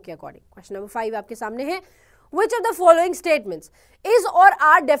number 4 के अकॉर्डिंग। क्वेश्चन नंबर 5 आपके सामने है, which of the following statements is or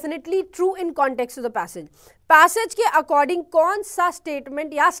are definitely true in context of the passage? Passage के अकॉर्डिंग कौन सा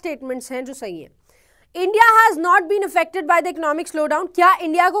स्टेटमेंट या स्टेटमेंट्स हैं जो सही है? India has not been affected by the economic slow down. क्या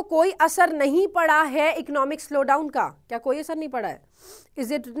इंडिया को कोई असर नहीं पड़ा है इकोनॉमिक स्लो डाउन का? क्या कोई असर नहीं पड़ा है?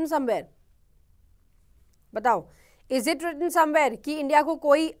 Is it written somewhere? बताओ, इज इट रिटन समवेयर कि इंडिया को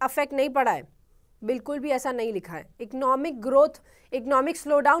कोई अफेक्ट नहीं पड़ा है? बिल्कुल भी ऐसा नहीं लिखा है। Economic growth, economic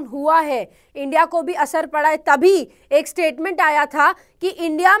slow down हुआ है, इंडिया को भी असर पड़ा है। तभी एक स्टेटमेंट आया था कि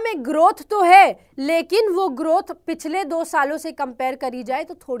इंडिया में ग्रोथ तो है लेकिन वो ग्रोथ पिछले 2 सालों से कंपेयर करी जाए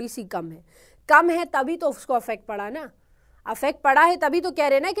तो थोड़ी सी कम है। कम है तभी तो उसको अफेक्ट पड़ा ना, अफेक्ट पड़ा है तभी तो कह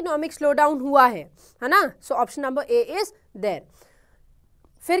रहे हैं ना इकोनॉमिक स्लो डाउन हुआ है ना। So option number A is there.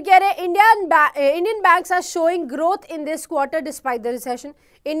 फिर कह रहे Indian banks are showing growth in this quarter despite the recession.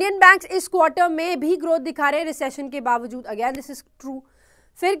 Indian banks इस क्वार्टर में भी ग्रोथ दिखा रहे हैं रिसेशन के बावजूद। Again this is true.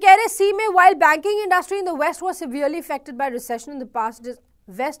 फिर कह रहे सी में while banking industry in the waste was severely affected by recession in the past.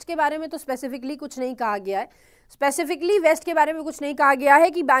 Waste के बारे में तो स्पेसिफिकली कुछ नहीं कहा गया है, स्पेसिफिकली वेस्ट के बारे में कुछ नहीं कहा गया है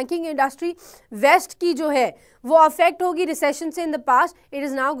कि बैंकिंग इंडस्ट्री वेस्ट की जो है वो अफेक्ट होगी रिसेशन से in the past. It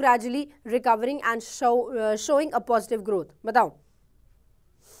is now gradually recovering and showing a positive growth. बताओ।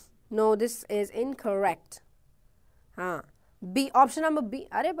 No this is incorrect. हाँ बी, ऑप्शन नंबर बी।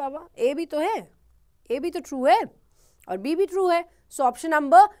 अरे बाबा ए भी तो है, ए भी तो ट्रू है और बी भी ट्रू है, so option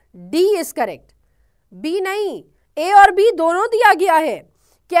number D is correct. B नहीं, ए और बी दोनों दिया गया है।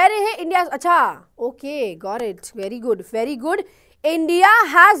 कह रहे हैं इंडिया, अच्छा okay got it, very good very good. India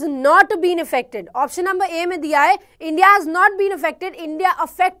has not been affected, option number A में दिया है India has not been affected. India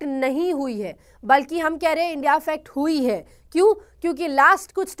affect नहीं हुई है, बल्कि हम कह रहे हैं इंडिया अफेक्ट हुई है। क्यों? क्योंकि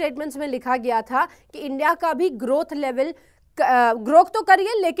लास्ट कुछ स्टेटमेंट्स में लिखा गया था कि इंडिया का भी ग्रोथ लेवल ग्रोथ तो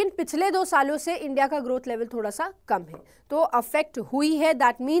करिए, लेकिन पिछले 2 सालों से इंडिया का ग्रोथ लेवल थोड़ा सा कम है, तो अफेक्ट हुई है।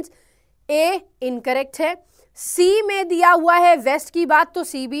 दैट मीन्स ए इनकरेक्ट है। सी में दिया हुआ है वेस्ट की बात, तो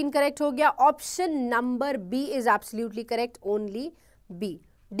सी भी इनकरेक्ट हो गया। Option number B is absolutely correct, only B.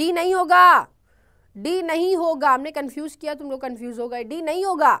 D नहीं होगा, डी नहीं होगा। हमने कंफ्यूज किया, तुम लोग कंफ्यूज हो गए, डी नहीं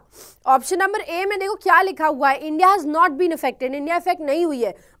होगा। ऑप्शन नंबर ए में देखो क्या लिखा हुआ है, India has not been affected. India affect नहीं हुई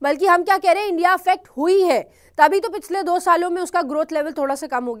है, बल्कि हम क्या कह रहे हैं, इंडिया अफेक्ट हुई है। तभी तो पिछले 2 सालों में उसका ग्रोथ लेवल थोड़ा सा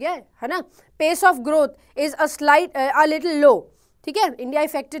कम हो गया है ना। Pace of growth is a little लो। ठीक है, इंडिया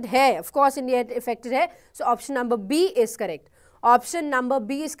इफेक्टेड है, ऑफ कोर्स इंडिया इफेक्टेड है, so option number B is correct. Option number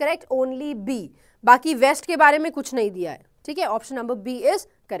B is correct, only B. बाकी वेस्ट के बारे में कुछ नहीं दिया है। ठीक है, option number B is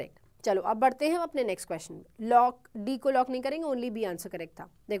correct. चलो अब बढ़ते हैं अपने नेक्स्ट क्वेश्चन में। लॉक, डी को लॉक नहीं करेंगे, ओनली बी आंसर करेक्ट था।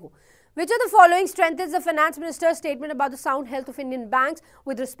 देखो, which of the following स्ट्रेंथेन्स the finance minister statement about the sound health of Indian banks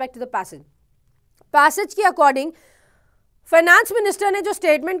with respect to the passage. Passage के अकॉर्डिंग फाइनेंस मिनिस्टर ने जो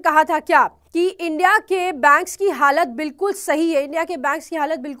statement कहा था क्या, कि इंडिया के बैंक्स की हालत बिल्कुल सही है, इंडिया के बैंक्स की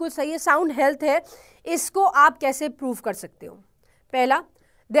हालत बिल्कुल सही है, साउंड हेल्थ है, इसको आप कैसे प्रूव कर सकते हो? पहला,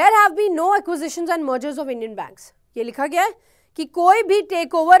 there have been no acquisitions and mergers of Indian banks. ये लिखा गया है कि कोई भी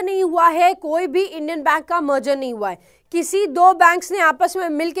टेक ओवर नहीं हुआ है, कोई भी इंडियन बैंक का मर्जर नहीं हुआ है, किसी 2 बैंक्स ने आपस में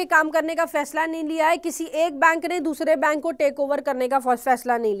मिलकर काम करने का फैसला नहीं लिया है, किसी एक बैंक ने दूसरे बैंक को टेक ओवर करने का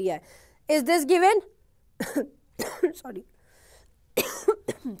फैसला नहीं लिया है। Is this given? Sorry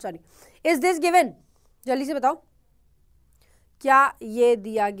sorry, is this given? जल्दी से बताओ, क्या ये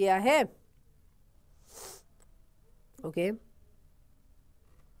दिया गया है? ओके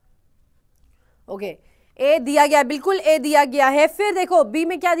ओके, ए दिया गया, बिल्कुल ए दिया गया है। फिर देखो बी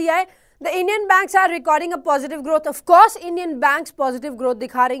में क्या दिया है, the Indian banks are recording a positive growth. Of course Indian banks positive growth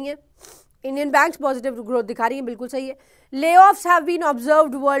दिखा रही हैं, इंडियन बैंक्स पॉजिटिव ग्रोथ दिखा रही हैं, बिल्कुल सही है। Layoffs have been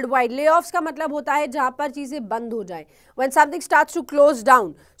observed world wide. Layoffs का मतलब होता है जहां पर चीजें बंद हो जाए, when something starts to close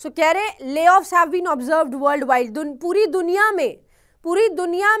down. सो कह रहे layoffs have been observed world wide. पूरी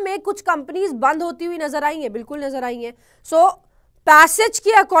दुनिया में कुछ कंपनीज बंद होती हुई नजर आई हैं, बिल्कुल नजर आई हैं। सो पैसेज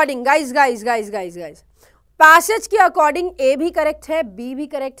के अकॉर्डिंग गाइज पैसेज के अकॉर्डिंग ए भी करेक्ट है, बी भी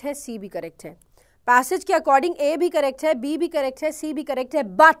करेक्ट है, सी भी करेक्ट है। पैसेज के अकॉर्डिंग ए भी करेक्ट है, बी भी करेक्ट है, सी भी करेक्ट है।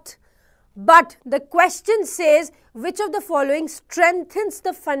 But the question says which of the following strengthens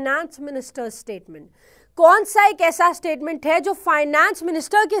the finance minister's statement? कौन सा एक ऐसा स्टेटमेंट है जो फाइनेंस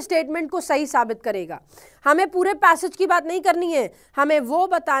मिनिस्टर के स्टेटमेंट को सही साबित करेगा? हमें पूरे पैसेज की बात नहीं करनी है, हमें वो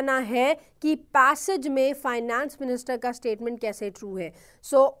बताना है कि पैसेज में फाइनेंस मिनिस्टर का स्टेटमेंट कैसे ट्रू है।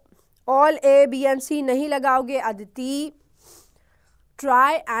 So all A B and सी नहीं लगाओगे Aditi,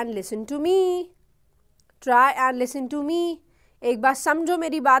 try and listen to me, एक बार समझो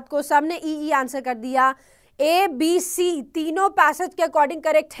मेरी बात को। सबने ई आंसर कर दिया, ए बी सी तीनों पैसेज के अकॉर्डिंग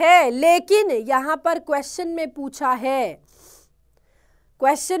करेक्ट है, लेकिन यहां पर क्वेश्चन में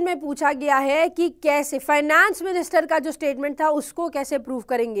पूछा गया है कि कैसे फाइनेंस मिनिस्टर का जो स्टेटमेंट था उसको कैसे प्रूव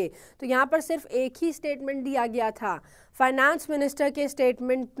करेंगे। तो यहां पर सिर्फ एक ही स्टेटमेंट दिया गया था। फाइनेंस मिनिस्टर के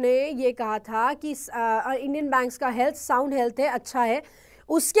स्टेटमेंट ने ये कहा था कि इंडियन बैंक्स का हेल्थ साउंड हेल्थ है, अच्छा है।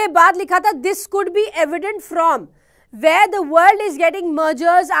 उसके बाद लिखा था this could be evident from where the world is getting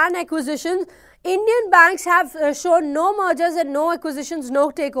mergers and acquisitions, Indian banks have shown no mergers and no acquisitions,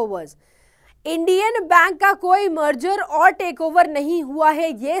 no takeovers. Indian bank का कोई मर्जर और टेक ओवर नहीं हुआ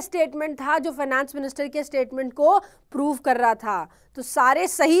है, ये स्टेटमेंट था जो फाइनेंस मिनिस्टर के स्टेटमेंट को प्रूव कर रहा था। तो सारे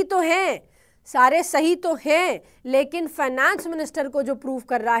सही तो हैं, लेकिन फाइनेंस मिनिस्टर को जो प्रूव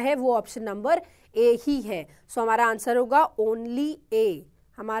कर रहा है वो ऑप्शन नंबर ए ही है। सो हमारा आंसर होगा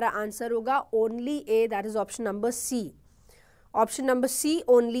only A, that is option number C,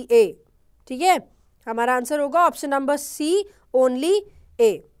 only ए। ठीक है, हमारा आंसर होगा ऑप्शन नंबर सी, ओनली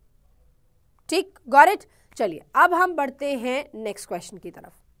ए। ठीक, गॉट इट। चलिए अब हम बढ़ते हैं नेक्स्ट क्वेश्चन की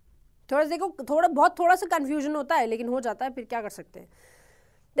तरफ। थोड़ा देखो, थोड़ा सा कंफ्यूजन होता है लेकिन हो जाता है, फिर क्या कर सकते हैं।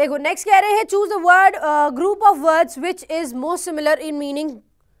 देखो नेक्स्ट कह रहे हैं choose the word group of words which is most similar in meaning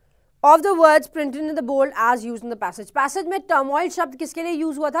of the words printed in the bold as used in the passage. Passage में टर्मोइल शब्द किसके लिए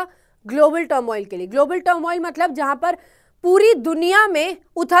यूज हुआ था? ग्लोबल टर्मोइल के लिए। ग्लोबल टर्मोइल मतलब जहां पर पूरी दुनिया में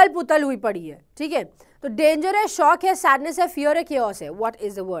उथल पुथल हुई पड़ी है। ठीक है, तो डेंजर है, शॉक है, सैडनेस है, फियर है, केओस है। What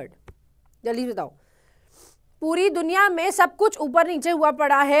is the word? जल्दी बताओ। पूरी दुनिया में सब कुछ ऊपर नीचे हुआ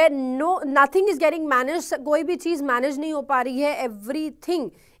पड़ा है, no nothing is getting manage, कोई भी चीज मैनेज नहीं हो पा रही है, everything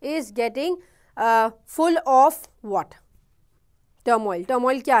is getting full of what? Turmoil.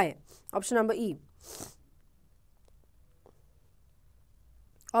 Turmoil क्या है? ऑप्शन नंबर ई।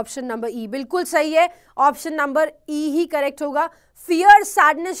 ऑप्शन नंबर ई बिल्कुल सही है, ऑप्शन नंबर ई ही करेक्ट होगा। फियर,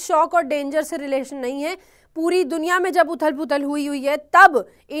 सैडनेस, शॉक और डेंजर से रिलेशन नहीं है। पूरी दुनिया में जब उथल पुथल हुई है तब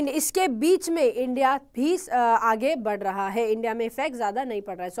इसके बीच में इंडिया भी आगे बढ़ रहा है, इंडिया में इफेक्ट ज्यादा नहीं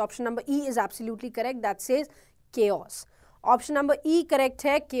पड़ रहा है। So option number E is absolutely correct, that says chaos. Option number E correct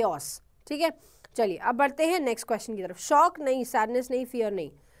है, केओस। ठीक है, चलिए अब बढ़ते हैं नेक्स्ट क्वेश्चन की तरफ। शॉक नहीं, सैडनेस नहीं, फियर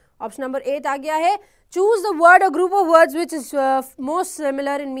नहीं। ऑप्शन नंबर 8 आ गया है, choose the word a group of words which is most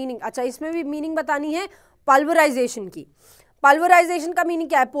similar in meaning. अच्छा, इसमें भी मीनिंग बतानी है पल्वराइजेशन की। पल्वराइजेशन का मीनिंग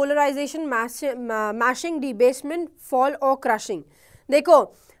क्या है? पोलराइजेशन, मैशिंग, डिबेसमेंट, फॉल और क्रशिंग। देखो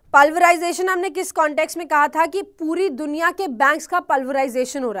पल्वराइजेशन हमने किस कॉन्टेक्स्ट में कहा था कि पूरी दुनिया के बैंक्स का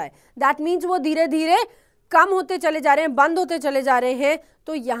पल्वराइजेशन हो रहा है। दैट मीन्स वो धीरे धीरे कम होते चले जा रहे हैं, बंद होते चले जा रहे हैं।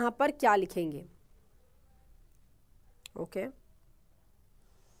 तो यहां पर क्या लिखेंगे? ओके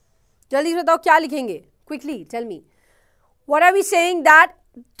जल्दी बताओ क्या लिखेंगे? Quickly tell me what are we saying that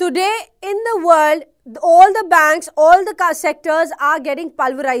today in the world all the banks, all the sectors are getting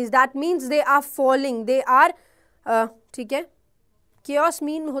pulverized. That means they are falling, they are ठीक है। chaos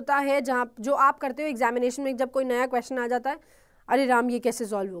मीन होता है जहां जो आप करते हो एग्जामिनेशन में, जब कोई नया क्वेश्चन आ जाता है, अरे राम ये कैसे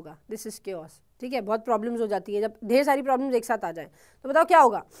सॉल्व होगा, दिस इज chaos। ठीक है, बहुत प्रॉब्लम्स हो जाती है जब ढेर सारी प्रॉब्लम्स एक साथ आ जाए। तो बताओ क्या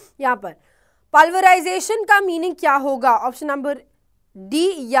होगा यहाँ पर? पल्वराइजेशन का मीनिंग क्या होगा? ऑप्शन नंबर डी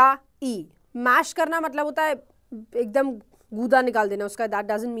या ई। मैश करना मतलब होता है एकदम गूदा निकाल देना उसका, that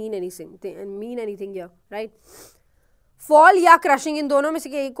doesn't mean anything here, right? Fall या क्रशिंग, इन दोनों में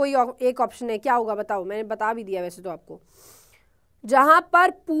से कोई एक ऑप्शन है, क्या होगा बताओ? मैंने बता भी दिया वैसे तो आपको। जहां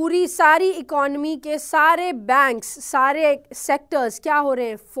पर पूरी सारी इकोनॉमी के सारे बैंक्स, सारे सेक्टर्स क्या हो रहे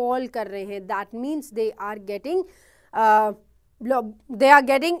हैं? फॉल कर रहे हैं। That means they are getting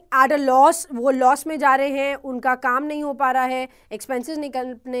at a loss, वो लॉस में जा रहे हैं, उनका काम नहीं हो पा रहा है, एक्सपेंसेस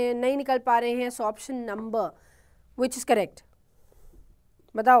नहीं निकल पा रहे हैं। So option number which is correct?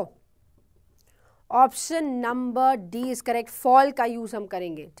 बताओ। Option number D is correct. Fall का यूज हम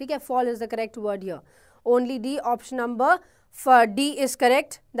करेंगे। ठीक है, fall is the correct word here, only D. Option number D is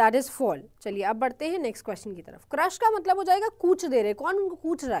correct, that is fall. चलिए अब बढ़ते हैं नेक्स्ट क्वेश्चन की तरफ। क्रश का मतलब हो जाएगा कूच दे रहे, कौन उनको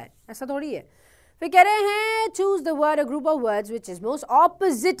कूच रहा है, ऐसा थोड़ी है। फिर कह रहे हैं choose the word a group of words which is most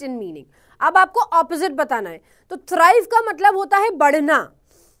opposite in meaning. अब आपको ऑपोजिट बताना है। तो थ्राइव का मतलब होता है बढ़ना,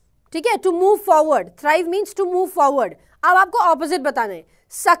 ठीक है, to move forward. Thrive means to move forward. अब आपको ऑपोजिट बताना है।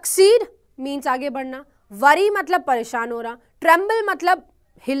 सक्सीड मीन्स आगे बढ़ना, वरी मतलब परेशान हो रहा, ट्रेम्बल मतलब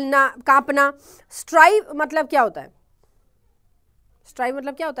हिलना, कांपना, स्ट्राइव मतलब क्या होता है? स्ट्राइव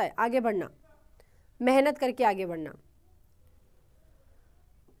मतलब क्या होता है? आगे बढ़ना, मेहनत करके आगे बढ़ना।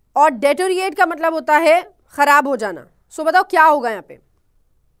 और डेटोरिएट का मतलब होता है खराब हो जाना। सो बताओ क्या होगा यहाँ पे?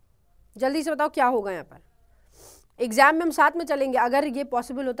 जल्दी से बताओ क्या होगा यहाँ पर? एग्जाम में हम साथ में चलेंगे, अगर ये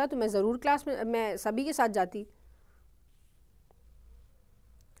पॉसिबल होता तो मैं जरूर क्लास में मैं सभी के साथ जाती।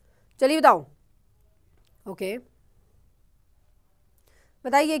 चलिए बताओ। ओके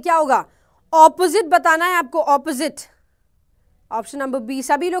बताइए क्या होगा? ऑपोजिट बताना है आपको, ऑपोजिट। Option number B.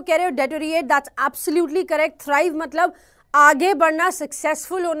 सभी लोग कह रहे हो deteriorate, that's absolutely correct. Thrive मतलब आगे बढ़ना,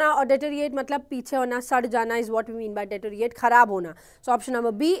 सक्सेसफुल होना, और डेटोरिएट मतलब पीछे होना, सड़ जाना is what we mean by deteriorate, खराब होना। So option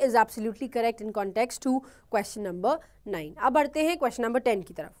number B is absolutely correct in context to question number 9। अब बढ़ते हैं क्वेश्चन नंबर 10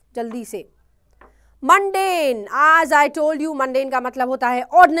 की तरफ जल्दी से। Mundane, as I told you, mundane का मतलब होता है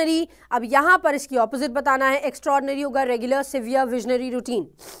ऑर्डिनरी। अब यहां पर इसकी ऑपोजिट बताना है। एक्स्ट्राऑर्डिनरी होगा रेगुलर, सिवियर, विजनरी, रूटीन।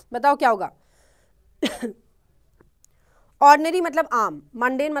 बताओ क्या होगा? ऑर्डिनरी मतलब आम,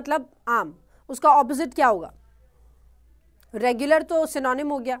 मंडेन मतलब आम, उसका ऑपोजिट क्या होगा? रेगुलर तो सिनोनिम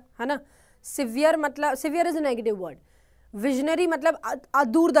हो गया है ना। सिवियर मतलब, severe is a negative word. Visionary मतलब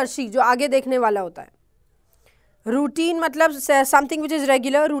दूरदर्शी, जो आगे देखने वाला होता है। रूटीन मतलब something which is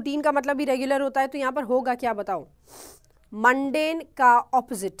regular, routine का मतलब भी रेगुलर होता है। तो यहां पर होगा क्या बताओ? मंडेन का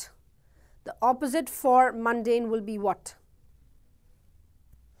opposite, the opposite for mundane will be what?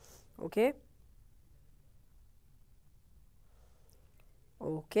 Okay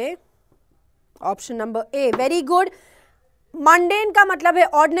okay, option number A, very good. Mundane का मतलब है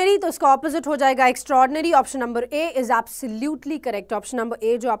ऑर्डिनरी, तो इसका ऑपोजिट हो जाएगा extraordinary. Option number A is absolutely correct. Option number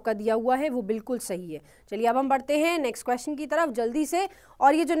A जो आपका दिया हुआ है वो बिल्कुल सही है। चलिए अब हम बढ़ते हैं नेक्स्ट क्वेश्चन की तरफ जल्दी से,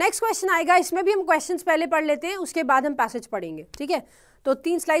 और ये जो नेक्स्ट क्वेश्चन आएगा इसमें भी हम क्वेश्चंस पहले पढ़ लेते हैं, उसके बाद हम पैसेज पढ़ेंगे, ठीक है। तो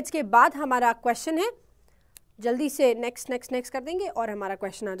 3 स्लाइड्स के बाद हमारा क्वेश्चन है, जल्दी से नेक्स्ट नेक्स्ट नेक्स्ट कर देंगे और हमारा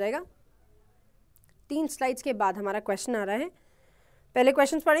क्वेश्चन आ जाएगा। 3 स्लाइड्स के बाद हमारा क्वेश्चन आ रहा है। पहले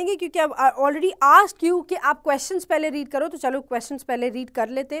क्वेश्चंस पढ़ेंगे क्योंकि अब ऑलरेडी आस्क्ड यू कि आप क्वेश्चंस पहले रीड करो, तो चलो क्वेश्चंस पहले रीड कर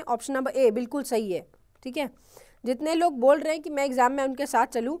लेते हैं। ऑप्शन नंबर ए बिल्कुल सही है, ठीक है। जितने लोग बोल रहे हैं कि मैं एग्जाम में उनके साथ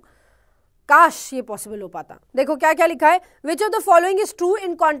चलूं, काश ये पॉसिबल हो पाता। देखो क्या क्या लिखा है, which of the following is true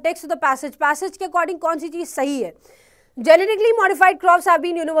in context of the passage. Passage के अकॉर्डिंग कौन सी चीज सही है। Genetically modified crops have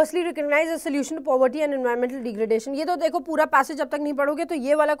been universally recognised as solution to poverty and environmental degradation. ये तो देखो पूरा पैसेज जब तक नहीं पढ़ोगे तो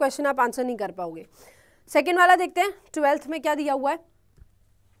ये वाला क्वेश्चन आप आंसर नहीं कर पाओगे। सेकेंड वाला देखते हैं, 12th में क्या दिया हुआ है,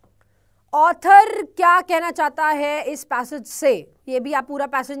 ऑथर क्या कहना चाहता है इस पैसेज से। ये भी आप पूरा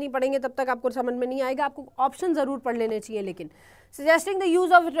पैसेज नहीं पढ़ेंगे तब तक आपको समझ में नहीं आएगा, आपको ऑप्शन जरूर पढ़ लेने चाहिए। लेकिन suggesting the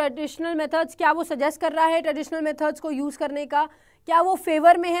use of traditional methods, क्या वो सजेस्ट कर रहा है ट्रेडिशनल मेथड्स को यूज करने का, क्या वो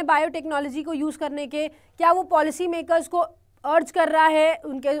फेवर में है बायोटेक्नोलॉजी को यूज करने के, क्या वो पॉलिसी मेकर्स को अर्ज कर रहा है,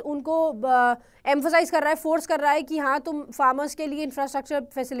 उनको एम्फोसाइज कर रहा है, फोर्स कर रहा है कि हाँ तुम फार्मर्स के लिए इंफ्रास्ट्रक्चर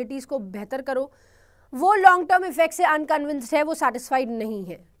फैसिलिटीज को बेहतर करो। वो लॉन्ग टर्म इफेक्ट से अनकन्विंस्ड है, वो सेटिस्फाइड नहीं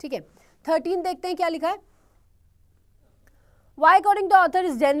है, ठीक है। 13 देखते हैं क्या लिखा है, Why according to the author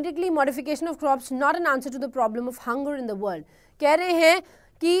is genetically modification of crops not an answer to the problem of hunger in the world। कह रहे हैं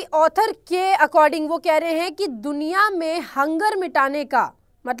कि ऑथर के अकॉर्डिंग वो कह रहे हैं कि दुनिया में हंगर मिटाने का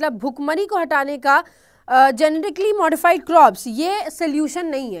मतलब भुखमरी को हटाने का जेनेटिकली मॉडिफाइड क्रॉप्स ये सोल्यूशन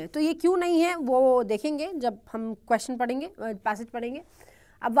नहीं है। तो ये क्यों नहीं है वो देखेंगे जब हम क्वेश्चन पढ़ेंगे, पैसेज पढ़ेंगे।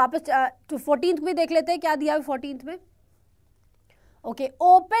 अब वापस 14th में देख लेते हैं क्या दिया है 14th में। ओके,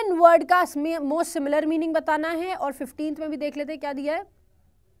 ओपन वर्ड का मोस्ट सिमिलर मीनिंग बताना है, और 15th में भी देख लेते हैं क्या दिया है,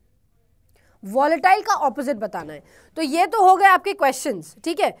 वॉलेटाइल का ऑपोजिट बताना है। तो ये तो हो गए आपके क्वेश्चंस,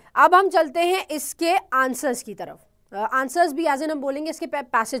 ठीक है। अब हम चलते हैं इसके आंसर्स की तरफ, आंसर्स भी एज एन हम बोलेंगे इसके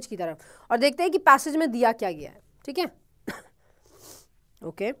पैसेज की तरफ, और देखते हैं कि पैसेज में दिया क्या गया है, ठीक है।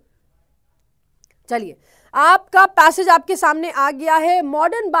 ओके चलिए, आपका पैसेज आपके सामने आ गया है।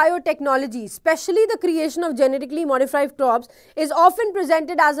 Modern biotechnology specially the creation of genetically modified crops is often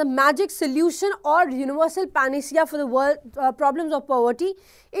presented as a magic solution और universal पैनिसिया for the world problems of poverty,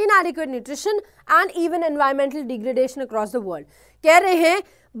 इनएडिक्वेट nutrition and even environmental degradation across the world. कह रहे हैं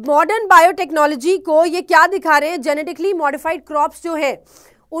modern biotechnology को ये क्या दिखा रहे हैं, जेनेटिकली मॉडिफाइड क्रॉप्स जो है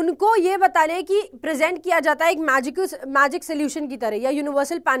उनको ये बता रहे हैं कि प्रेजेंट किया जाता है एक मैजिक सोल्यूशन की तरह, या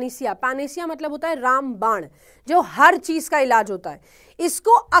यूनिवर्सल पैनिसिया। पैनिसिया मतलब होता है रामबाण, जो हर चीज का इलाज होता है।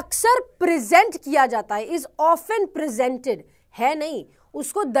 इसको अक्सर प्रेजेंट किया जाता है, इज ऑफन प्रेजेंटेड, है नहीं,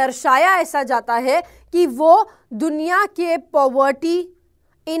 उसको दर्शाया ऐसा जाता है कि वो दुनिया के पॉवर्टी,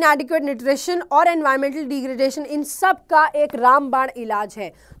 इनएडिक्वेट न्यूट्रिशन और एनवायरमेंटल डिग्रेडेशन, इन सब का एक रामबाण इलाज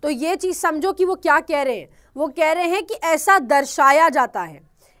है। तो ये चीज समझो कि वो क्या कह रहे हैं। वो कह रहे हैं कि ऐसा दर्शाया जाता है,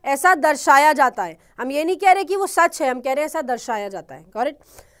 ऐसा दर्शाया जाता है। हम ये नहीं कह रहे कि वो सच है, हम कह रहे हैं ऐसा दर्शाया जाता है। करेक्ट।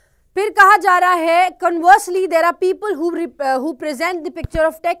 फिर कहा जा रहा है conversely there are people who present the picture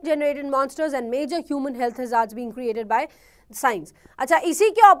of take generated monsters and major human health hazards being created by science. अच्छा, इसी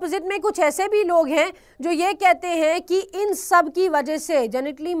के ऑपोजिट में कुछ ऐसे भी लोग हैं जो ये कहते हैं कि इन सब की वजह से,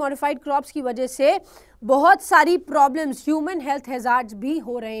 जेनेटिकली मॉडिफाइड क्रॉप्स की वजह से बहुत सारी प्रॉब्लम्स, ह्यूमन हेल्थ हैजार्ड्स भी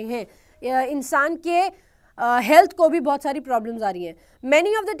हो रहे हैं, इंसान के हेल्थ को भी बहुत सारी प्रॉब्लम्स आ रही हैं।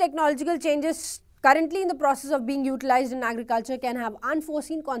 Many of the technological changes currently in the process of being utilized in agriculture can have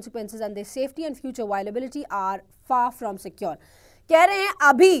unforeseen consequences and their safety and future viability are far from secure। कह रहे हैं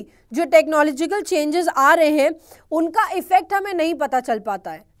अभी जो टेक्नोलॉजिकल चेंजेस आ रहे हैं उनका इफेक्ट हमें नहीं पता चल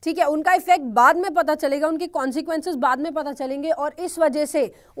पाता है, ठीक है। उनका इफेक्ट बाद में पता चलेगा, उनके कॉन्सिक्वेंसेस बाद में पता चलेंगे, और इस वजह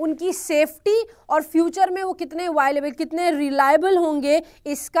से उनकी सेफ्टी और फ्यूचर में वो कितने वायलेबल, कितने रिलायबल होंगे,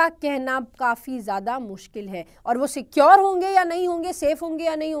 इसका कहना काफ़ी ज़्यादा मुश्किल है। और वो सिक्योर होंगे या नहीं होंगे, सेफ होंगे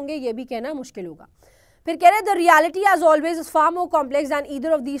या नहीं होंगे, ये भी कहना मुश्किल होगा। फिर कह रहे हैं the reality as always is far more complex then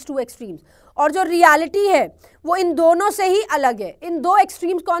either of these two extremes. और जो रियलिटी है वो इन दोनों से ही अलग है। इन दो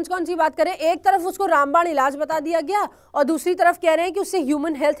एक्सट्रीम्स कौन कौन सी बात करें, एक तरफ उसको रामबाण इलाज बता दिया गया और दूसरी तरफ कह रहे हैं कि उससे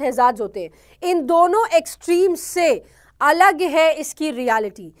ह्यूमन हेल्थ हैजार्ड्स होते हैं। इन दोनों एक्सट्रीम्स से अलग है इसकी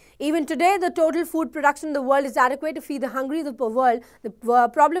reality. Even today the total food production in the world is adequate to feed the hungry the world, the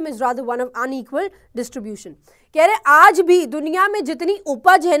problem is rather one of unequal distribution. कह रहे आज भी दुनिया में जितनी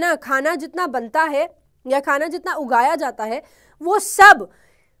उपज है ना, खाना जितना बनता है या खाना जितना उगाया जाता है, वो सब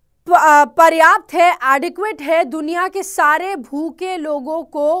पर्याप्त है, एडिक्वेट है दुनिया के सारे भूखे लोगों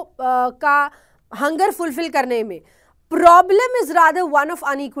को का हंगर फुलफिल करने में। Problem is rather one of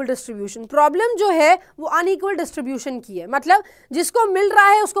unequal distribution. Problem जो है वो अनइक्वल डिस्ट्रीब्यूशन की है, मतलब जिसको मिल रहा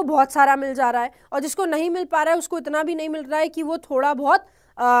है उसको बहुत सारा मिल जा रहा है और जिसको नहीं मिल पा रहा है उसको इतना भी नहीं मिल रहा है कि वो थोड़ा बहुत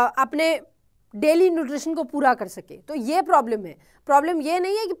अपने डेली न्यूट्रिशन को पूरा कर सके। तो ये प्रॉब्लम है। प्रॉब्लम ये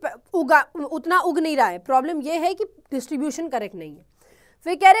नहीं है कि उतना उग नहीं रहा है, प्रॉब्लम ये है कि डिस्ट्रीब्यूशन करेक्ट नहीं है।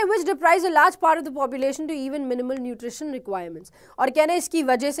 फिर कह रहे हैं विच deprives a large part of the population to even minimal nutrition requirements, और कह रहे हैं इसकी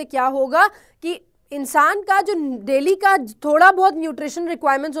वजह से क्या होगा कि इंसान का जो डेली का थोड़ा बहुत न्यूट्रिशन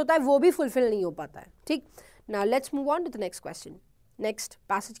रिक्वायरमेंट्स होता है वो भी फुलफिल नहीं हो पाता है। ठीक, now let's move on to the next question. Next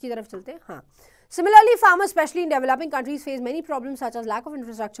passage की तरफ चलते हैं। हाँ, similarly farmers especially in developing countries face many problems such as lack of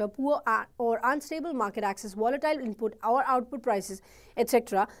infrastructure, poor or unstable market access, volatile input or output prices,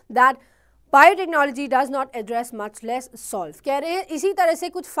 etc. that biotechnology does not address much less solve. कह रहे हैं इसी तरह से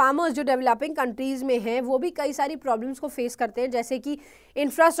कुछ farmers जो developing countries में हैं वो भी कई सारी प्रॉब्लम्स को फेस करते हैं, जैसे कि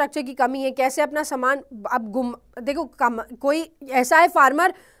इंफ्रास्ट्रक्चर की कमी है, कैसे अपना सामान अब देखो कोई ऐसा है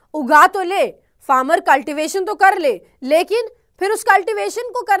फार्मर उगा तो ले, फार्मर कल्टिवेशन तो कर ले, लेकिन फिर उस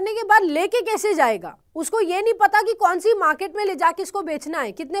कल्टिवेशन को करने के बाद लेके कैसे जाएगा, उसको ये नहीं पता कि कौन सी मार्केट में ले जाके इसको बेचना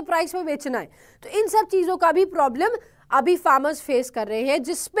है, कितने प्राइस में बेचना है। तो इन सब चीज़ों का भी प्रॉब्लम अभी फार्मर्स फेस कर रहे हैं,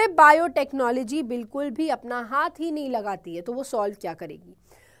 जिसपे बायोटेक्नोलॉजी बिल्कुल भी अपना हाथ ही नहीं लगाती है, तो वो सॉल्व क्या करेगी।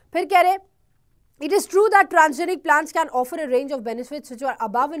 फिर कह रहे it is true that transgenic plants can offer a range of benefits which are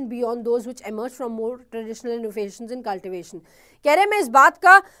above and beyond those which emerge from more traditional innovations in cultivation. कह रहे मैं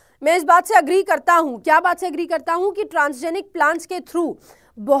इस बात से अग्री करता हूँ। क्या बात से अग्री करता हूँ कि ट्रांसजेनिक प्लांट्स के थ्रू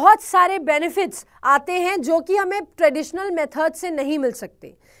बहुत सारे बेनिफिट्स आते हैं जो कि हमें ट्रेडिशनल मेथड से नहीं मिल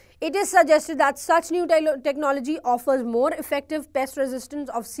सकते। It is suggested that such new technology offers more effective pest resistance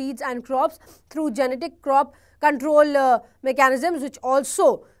of seeds and crops through genetic crop control mechanisms, which also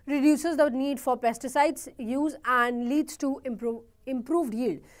reduces the need for pesticides use and leads to improved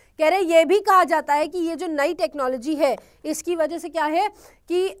yield. कह रहे ये भी कहा जाता है कि ये जो नई टेक्नोलॉजी है इसकी वजह से क्या है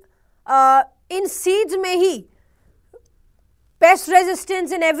कि इन सीड्स में ही पेस्ट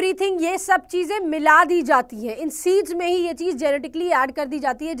रेजिस्टेंस इन एवरीथिंग ये सब चीज़ें मिला दी जाती हैं, इन सीड्स में ही ये चीज़ जेनेटिकली ऐड कर दी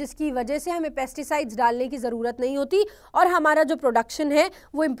जाती है, जिसकी वजह से हमें पेस्टिसाइड्स डालने की ज़रूरत नहीं होती और हमारा जो प्रोडक्शन है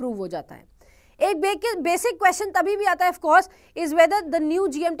वो इम्प्रूव हो जाता है। एक बेसिक क्वेश्चन तभी भी आता है of course is whether the new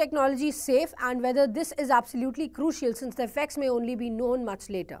GM technology is safe and whether this is absolutely crucial since the effects में only be known much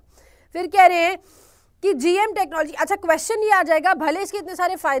later. फिर कह रहे हैं कि जीएम टेक्नोलॉजी, अच्छा क्वेश्चन ये आ जाएगा भले इसके इतने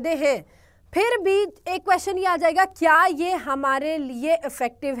सारे फायदे हैं फिर भी एक क्वेश्चन ये आ जाएगा क्या ये हमारे लिए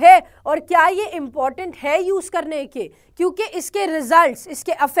इफेक्टिव है और क्या ये इम्पॉर्टेंट है यूज़ करने के, क्योंकि इसके रिजल्ट्स,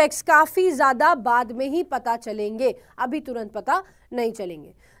 इसके इफेक्ट्स काफ़ी ज़्यादा बाद में ही पता चलेंगे, अभी तुरंत पता नहीं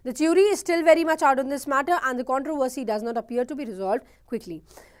चलेंगे। The jury is still very much out on this matter and the controversy does not appear to be resolved quickly.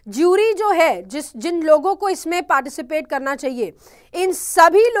 Jury जो है जिन लोगों को इसमें पार्टिसिपेट करना चाहिए, इन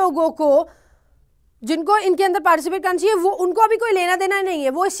सभी लोगों को जिनको इनके अंदर पार्टिसिपेट करना चाहिए वो उनको अभी कोई लेना देना नहीं है,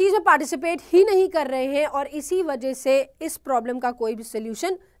 वो इस चीज़ में पार्टिसिपेट ही नहीं कर रहे हैं और इसी वजह से इस प्रॉब्लम का कोई भी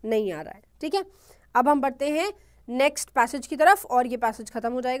सोल्यूशन नहीं आ रहा है। ठीक है, अब हम बढ़ते हैं नेक्स्ट पैसेज की तरफ और ये पैसेज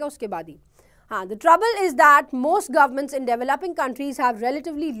खत्म हो जाएगा उसके बाद ही। हाँ, the trouble is that most governments in developing countries have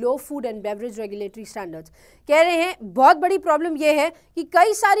relatively low food and beverage regulatory standards. कह रहे हैं बहुत बड़ी प्रॉब्लम ये है कि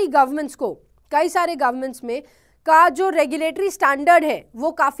कई सारे गवर्नमेंट्स में का जो रेगुलेटरी स्टैंडर्ड है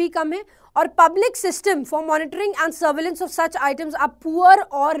वो काफ़ी कम है और public system for monitoring and surveillance of such items are poor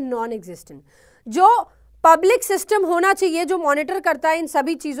और नॉन एग्जिस्टेंट। जो पब्लिक सिस्टम होना चाहिए जो मॉनिटर करता है इन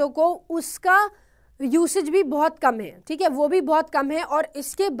सभी चीज़ों को, उसका यूसेज भी बहुत कम है। ठीक है, वो भी बहुत कम है और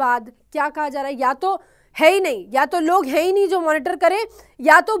इसके बाद क्या कहा जा रहा है, या तो है ही नहीं, या तो लोग है ही नहीं जो मॉनिटर करें,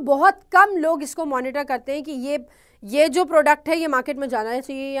 या तो बहुत कम लोग इसको मॉनिटर करते हैं कि ये जो प्रोडक्ट है ये मार्केट में जाना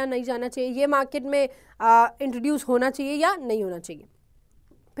चाहिए या नहीं जाना चाहिए, ये मार्केट में इंट्रोड्यूस होना चाहिए या नहीं होना चाहिए।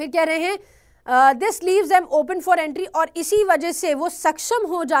 फिर कह रहे हैं this leaves them open for entry और इसी वजह से वो सक्षम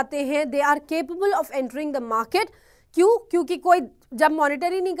हो जाते हैं, they are capable of entering the market. क्यों? क्योंकि कोई जब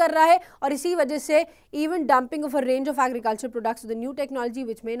मॉनिटर ही नहीं कर रहा है और इसी वजह से even dumping of a range of agriculture products the new technology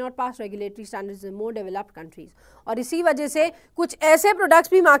which may not pass regulatory standards in more developed countries. और इसी वजह से कुछ ऐसे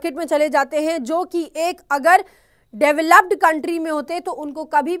प्रोडक्ट्स भी मार्केट में चले जाते हैं जो कि एक अगर डेवलप्ड कंट्री में होते तो उनको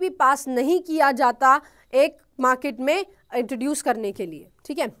कभी भी पास नहीं किया जाता एक मार्केट में इंट्रोड्यूस करने के लिए।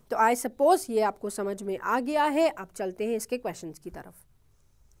 ठीक है, तो आई सपोज ये आपको समझ में आ गया है। अब चलते हैं इसके क्वेश्चंस की तरफ।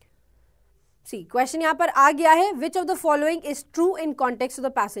 सी क्वेश्चन यहाँ पर आ गया है, which of the following is true in context of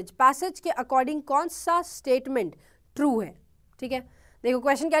the passage. Passage के अकॉर्डिंग कौन सा स्टेटमेंट ट्रू है। ठीक है, देखो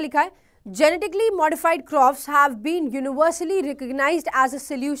क्वेश्चन क्या लिखा है, genetically modified crops have been universally recognized as a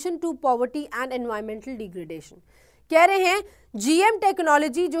solution to poverty and environmental degradation। कह रहे हैं जीएम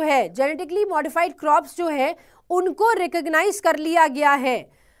टेक्नोलॉजी जो है, जेनेटिकली मॉडिफाइड क्रॉप्स जो है उनको रिकॉग्नाइज कर लिया गया है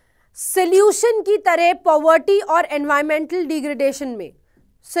सोल्यूशन की तरह पॉवर्टी और एनवायरमेंटल डिग्रेडेशन में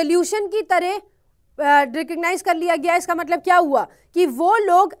सोल्यूशन की तरह रिकग्नाइज कर लिया गया। इसका मतलब क्या हुआ कि वो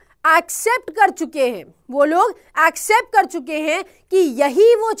लोग एक्सेप्ट कर चुके हैं, वो लोग एक्सेप्ट कर चुके हैं कि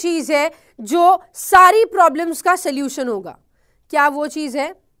यही वो चीज है जो सारी प्रॉब्लम्स का सोल्यूशन होगा। क्या वो चीज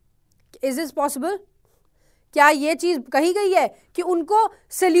है? Is this possible? क्या ये चीज कही गई है कि उनको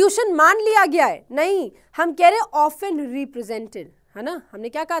सोल्यूशन मान लिया गया है? नहीं, हम कह रहे ऑफन रिप्रेजेंटेड, है ना। हमने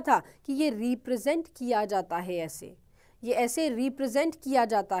क्या कहा था कि ये रिप्रेजेंट किया जाता है, ऐसे ये ऐसे रिप्रेजेंट किया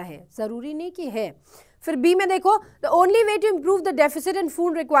जाता है, जरूरी नहीं कि है। फिर बी में देखो, the only way to improve the deficit in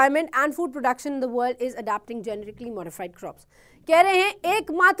food requirement and food production in the world is adopting genetically modified crops. कह रहे हैं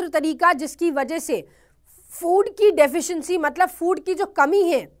एकमात्र तरीका जिसकी वजह से फूड की डेफिशिएंसी मतलब फूड की जो कमी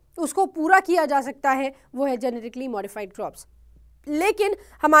है उसको पूरा किया जा सकता है वो है जेनेटिकली मॉडिफाइड क्रॉप्स। लेकिन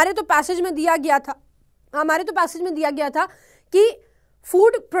हमारे तो पैसेज में दिया गया था कि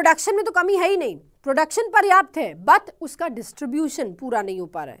फूड प्रोडक्शन में तो कमी है ही नहीं, प्रोडक्शन पर्याप्त है, बट उसका डिस्ट्रीब्यूशन पूरा नहीं हो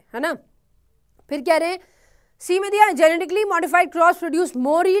पा रहा है ना। फिर कह रहे हैं सी में दिया genetically modified crops produce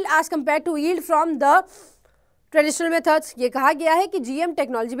more yield as compare to yield from the traditional methods. ये कहा गया है कि जीएम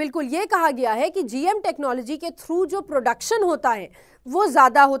टेक्नोलॉजी, बिल्कुल ये कहा गया है कि जीएम टेक्नोलॉजी के थ्रू जो प्रोडक्शन होता है वो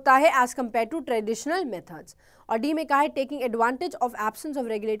ज्यादा होता है as compare to traditional methods. और डी में कहा है taking advantage of absence of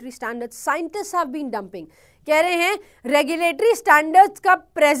regulatory standards scientist have been dumping. कह रहे हैं रेगुलेटरी स्टैंडर्ड्स का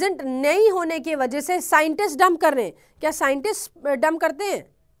प्रेजेंट नहीं होने की वजह से साइंटिस्ट डंप कर रहे हैं। क्या साइंटिस्ट डंप करते हैं?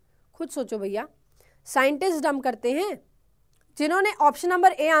 खुद सोचो भैया, साइंटिस्ट डंप करते हैं। जिन्होंने ऑप्शन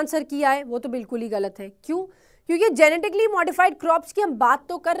नंबर ए आंसर किया है वो तो बिल्कुल ही गलत है। क्यों? क्योंकि जेनेटिकली मॉडिफाइड क्रॉप्स की हम बात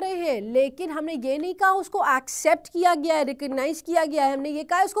तो कर रहे हैं, लेकिन हमने ये नहीं कहा उसको एक्सेप्ट किया गया है, रिकग्नाइज किया गया है। हमने ये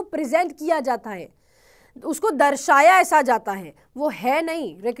कहा उसको प्रेजेंट किया जाता है, उसको दर्शाया ऐसा जाता है, वो है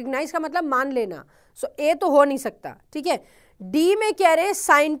नहीं। रिकग्नाइज का मतलब मान लेना। सो ए तो हो नहीं सकता, ठीक है। डी में कह रहे हैं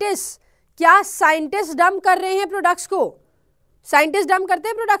साइंटिस्ट, क्या साइंटिस्ट डंप कर रहे हैं प्रोडक्ट्स को? साइंटिस्ट डंप करते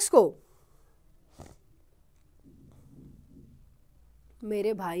हैं प्रोडक्ट्स को?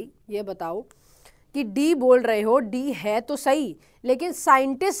 मेरे भाई ये बताओ कि डी बोल रहे हो, डी है तो सही, लेकिन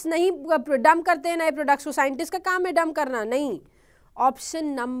साइंटिस्ट नहीं डंप करते हैं नए प्रोडक्ट्स को। साइंटिस्ट का काम है डंप करना, नहीं। Option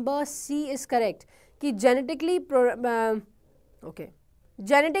number C is correct कि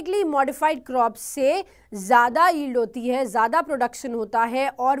जेनेटिकली मॉडिफाइड क्रॉप से ज़्यादा यील्ड होती है, ज़्यादा प्रोडक्शन होता है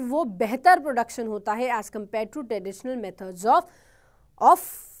और वो बेहतर प्रोडक्शन होता है as compare to traditional methods of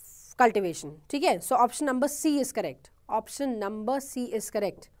cultivation, ठीक है। So option number C is correct, option number C is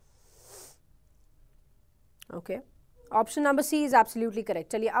correct, okay. Option number C is absolutely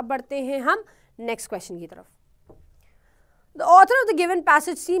correct. चलिए अब बढ़ते हैं हम नेक्स्ट क्वेश्चन की तरफ। The author of the given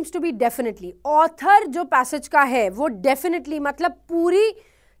passage seems to be definitely, author जो passage का है वो definitely मतलब पूरी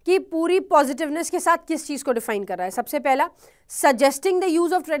की पूरी पॉजिटिवनेस के साथ किस चीज को डिफाइन कर रहा है? सबसे पहला, suggesting the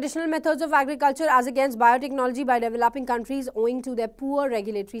use of traditional methods of agriculture as against biotechnology by developing countries owing to their poor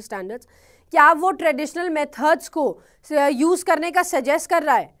regulatory standards। क्या वो ट्रेडिशनल मेथड्स को यूज करने का सजेस्ट कर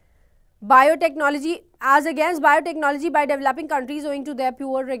रहा है? Biotechnology as against biotechnology by developing countries owing to their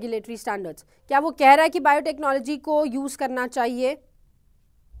pure regulatory standards. क्या वो कह रहा है कि बायोटेक्नोलॉजी को यूज करना चाहिए?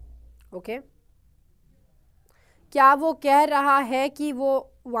 ओके क्या वो कह रहा है कि वो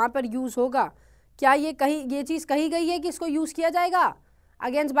वहां पर यूज होगा? क्या ये चीज कही गई है कि इसको यूज किया जाएगा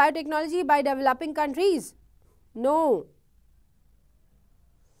against biotechnology by developing countries? No.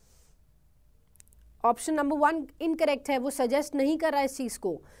 Option number 1 incorrect है, वो सजेस्ट नहीं कर रहा है इस चीज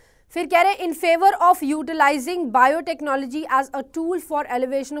को। फिर कह रहे हैं in favour of utilising biotechnology as a tool for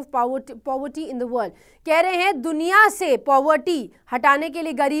elevation of poverty in the world. कह रहे हैं दुनिया से पॉवर्टी हटाने के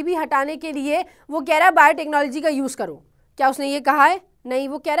लिए, गरीबी हटाने के लिए वो कह रहा है बायोटेक्नोलॉजी का यूज करो। क्या उसने ये कहा है? नहीं,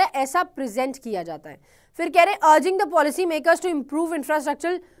 वो कह रहा है ऐसा प्रेजेंट किया जाता है। फिर कह रहे हैं urging the policy makers to improve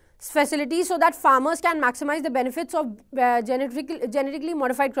infrastructure facilities so that farmers can maximize the benefits of genetically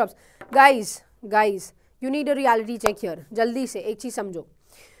modified crops। guys you need a reality check here। जल्दी से एक चीज समझो,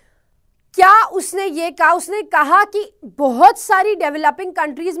 क्या उसने ये कहा? उसने कहा कि बहुत सारी डेवलपिंग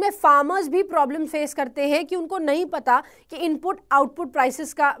कंट्रीज में फार्मर्स भी प्रॉब्लम फेस करते हैं कि उनको नहीं पता कि इनपुट आउटपुट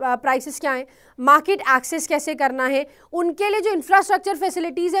प्राइसेस क्या है, मार्केट एक्सेस कैसे करना है, उनके लिए जो इंफ्रास्ट्रक्चर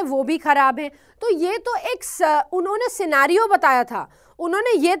फैसिलिटीज है वो भी खराब है। तो ये तो एक उन्होंने सिनेरियो बताया था,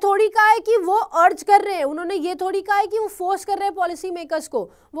 उन्होंने ये थोड़ी कहा है कि वो अर्ज कर रहे हैं, उन्होंने ये थोड़ी कहा है कि वो फोर्स कर रहे हैं पॉलिसी मेकर्स को।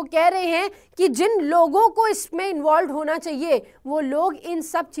 वो कह रहे हैं कि जिन लोगों को इसमें इन्वॉल्व होना चाहिए वो लोग इन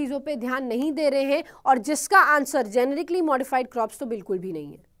सब चीज़ों पे ध्यान नहीं दे रहे हैं, और जिसका आंसर जेनेटिकली मॉडिफाइड क्रॉप्स तो बिल्कुल भी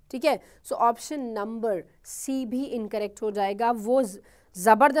नहीं है, ठीक है। सो ऑप्शन नंबर सी भी इनकरेक्ट हो जाएगा। वो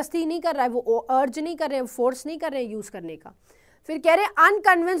जबरदस्ती नहीं कर रहा है, वो अर्ज नहीं कर रहे हैं, फोर्स नहीं कर रहे हैं यूज करने का। फिर कह रहे हैं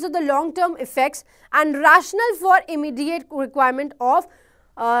unconvinced of the long term effects and rational for immediate requirement of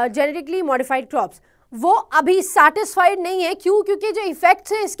genetically modified crops, वो अभी सेटिस्फाइड नहीं है। क्यों? क्योंकि जो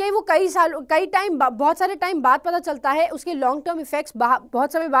इफेक्ट्स हैं इसके वो बहुत सारे टाइम बाद पता चलता है, उसके लॉन्ग टर्म इफेक्ट्स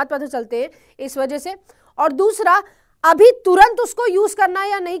बहुत समय बाद पता चलते हैं इस वजह से। और दूसरा, अभी तुरंत उसको यूज करना है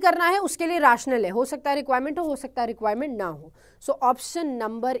या नहीं करना है उसके लिए रैशनल है, हो सकता है रिक्वायरमेंट हो सकता है रिक्वायरमेंट ना हो। So option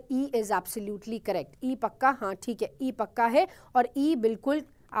number E is absolutely correct. ई पक्का? हाँ ठीक है, ई पक्का है और ई बिल्कुल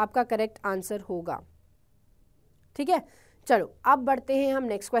आपका करेक्ट आंसर होगा। ठीक है, चलो अब बढ़ते हैं हम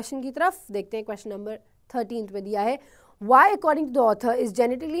नेक्स्ट क्वेश्चन की तरफ। देखते हैं क्वेश्चन नंबर 13 में दिया है, Why according to the author is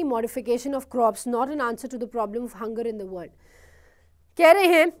genetically modification of crops not an answer to the problem of hunger in the world? कह रहे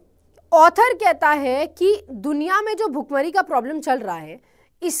हैं, ऑथर कहता है कि दुनिया में जो भुखमरी का प्रॉब्लम चल रहा है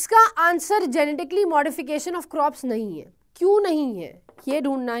इसका answer genetically modification of crops नहीं है। क्यों नहीं है ये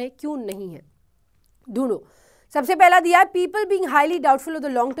ढूंढना है, क्यों नहीं है ढूंढो। सबसे पहला दिया है, people being highly doubtful of the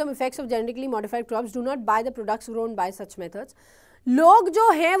long term effects of genetically modified crops do not by the products grown by such methods. लोग जो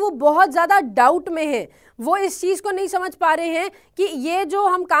हैं वो बहुत ज़्यादा डाउट में हैं, वो इस चीज़ को नहीं समझ पा रहे हैं कि ये जो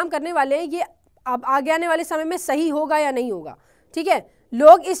हम काम करने वाले हैं ये अब आगे आने वाले समय में सही होगा या नहीं होगा। ठीक है,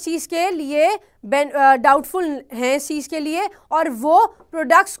 लोग इस चीज़ के लिए डाउटफुल हैं इस चीज़ के लिए और वो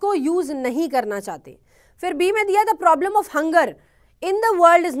प्रोडक्ट्स को यूज़ नहीं करना चाहते। फिर बी में दिया, the problem of hunger in the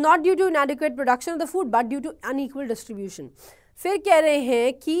world is not due to इनएडिक्वेट production of the food but due to unequal distribution. फिर कह रहे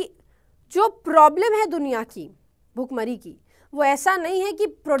हैं कि जो प्रॉब्लम है दुनिया की भुखमरी की, वो ऐसा नहीं है कि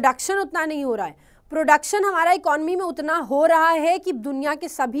प्रोडक्शन उतना नहीं हो रहा है, प्रोडक्शन हमारा इकोनॉमी में उतना हो रहा है कि दुनिया के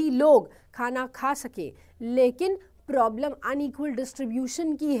सभी लोग खाना खा सके, लेकिन प्रॉब्लम अनइक्वल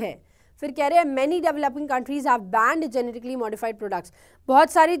डिस्ट्रीब्यूशन की है। फिर कह रहे हैं, many developing countries have banned genetically modified products.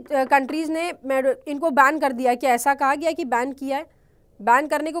 बहुत सारी कंट्रीज ने इनको बैन कर दिया। क्या ऐसा कहा गया कि बैन किया है? बैन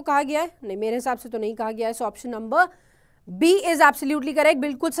करने को कहा गया है? नहीं, मेरे हिसाब से तो नहीं कहा गया है। So option number B is absolutely correct.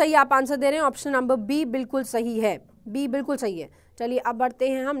 बिल्कुल सही आप आंसर दे रहे हैं, ऑप्शन नंबर बी बिल्कुल सही है, बी बिल्कुल सही है। चलिए अब बढ़ते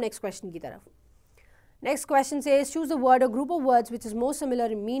हैं हम नेक्स्ट क्वेश्चन की तरफ। नेक्स्ट क्वेश्चन से चूज द वर्ड और group of words which is most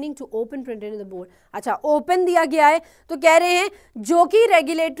similar in meaning to open printed in the board. अच्छा, ओपन दिया गया है तो कह रहे हैं जो कि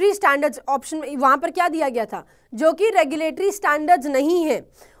रेगुलेटरी स्टैंडर्ड्स, ऑप्शन वहां पर क्या दिया गया था, जो कि रेगुलेटरी स्टैंडर्ड्स नहीं है,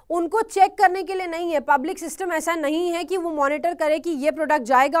 उनको चेक करने के लिए नहीं है। पब्लिक सिस्टम ऐसा नहीं है कि वो मॉनिटर करे कि ये प्रोडक्ट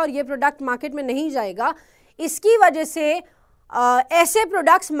जाएगा और ये प्रोडक्ट मार्केट में नहीं जाएगा। इसकी वजह से ऐसे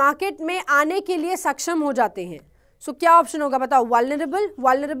प्रोडक्ट्स मार्केट में आने के लिए सक्षम हो जाते हैं। सो क्या ऑप्शन होगा बताओ? वल्नरेबल,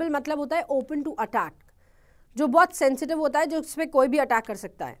 वल्नरेबल मतलब होता है ओपन टू अटैक, जो बहुत सेंसिटिव होता है, जो उस पर कोई भी अटैक कर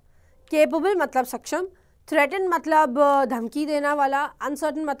सकता है। केपेबल मतलब सक्षम, थ्रेटन मतलब धमकी देना वाला,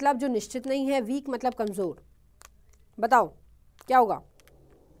 अनसर्टन मतलब जो निश्चित नहीं है, वीक मतलब कमजोर। बताओ क्या होगा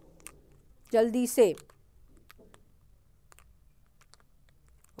जल्दी से।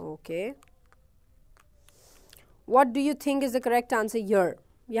 Okay, what do you think is the correct answer here?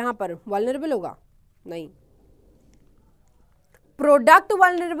 यहां पर वल्नरेबल होगा? नहीं, प्रोडक्ट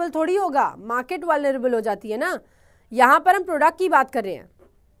वल्नरेबल थोड़ी होगा, मार्केट वल्नरेबल हो जाती है ना। यहां पर हम प्रोडक्ट की बात कर रहे हैं,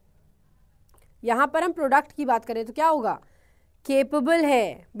 यहां पर हम प्रोडक्ट की बात करें तो क्या होगा? केपेबल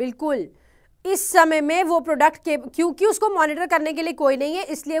है, बिल्कुल। इस समय में वो प्रोडक्ट क्योंकि उसको मॉनिटर करने के लिए कोई नहीं है,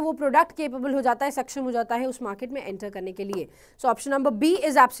 इसलिए वो प्रोडक्ट केपेबल हो जाता है, सक्षम हो जाता है उस मार्केट में एंटर करने के लिए। So option number B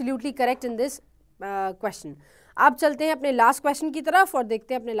is absolutely correct in this question. अब चलते हैं अपने लास्ट क्वेश्चन की तरफ और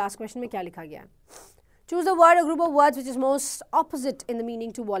देखते हैं अपने लास्ट क्वेश्चन में क्या लिखा गया है। Choose the word or group of words which is most opposite in the meaning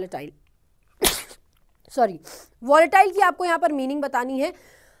to volatile. Sorry, volatile की आपको यहाँ पर मीनिंग बतानी है।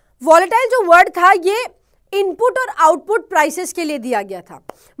 volatile जो वर्ड था ये इनपुट और आउटपुट प्राइसेस के लिए दिया गया था।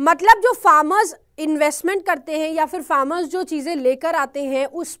 मतलब जो फार्मर्स इन्वेस्टमेंट करते हैं या फिर फार्मर्स जो चीज़ें लेकर आते हैं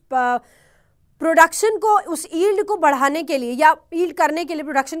उस प्रोडक्शन को, उस ईल्ड को बढ़ाने के लिए या ईल्ड करने के लिए,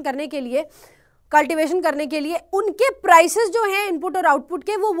 प्रोडक्शन करने के लिए, कल्टीवेशन करने के लिए, उनके प्राइसेस जो हैं इनपुट और आउटपुट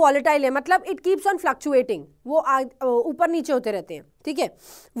के, वो वॉलेटाइल है। मतलब इट कीप्स ऑन फ्लक्चुएटिंग, वो ऊपर नीचे होते रहते हैं। ठीक है,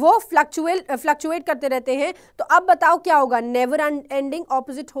 वो फ्लक्चुएट करते रहते हैं। तो अब बताओ क्या होगा? नेवर एंडिंग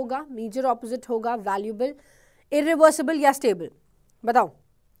ऑपोजिट होगा, मेजर ऑपोजिट होगा, वैल्यूएबल, इरिवर्सिबल या स्टेबल? बताओ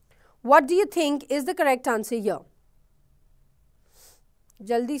what do you think is the correct answer here?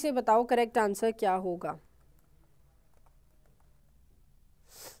 जल्दी से बताओ करेक्ट आंसर क्या होगा।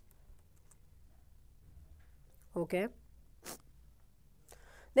 ओके,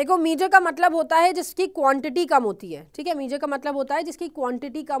 देखो मीजर का मतलब होता है जिसकी क्वांटिटी कम होती है। ठीक है, मीजर का मतलब होता है जिसकी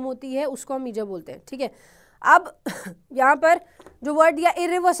क्वांटिटी कम होती है, उसको हम मीजर बोलते हैं। ठीक है, अब यहाँ पर जो वर्ड दिया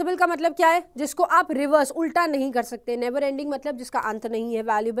इरिवर्सिबल का मतलब क्या है? जिसको आप रिवर्स, उल्टा नहीं कर सकते। नेवर एंडिंग मतलब जिसका अंत नहीं है।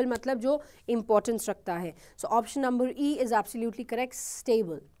 वैल्यूएबल मतलब जो इंपॉर्टेंस रखता है। So option number E is absolutely correct,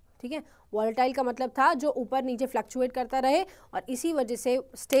 stable. ठीक है, वॉलेटाइल का मतलब था जो ऊपर नीचे फ्लक्चुएट करता रहे और इसी वजह से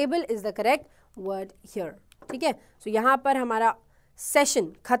stable is the correct word here. ठीक है, सो यहाँ पर हमारा सेशन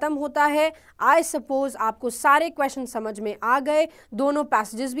खत्म होता है। आई सपोज आपको सारे क्वेश्चन समझ में आ गए, दोनों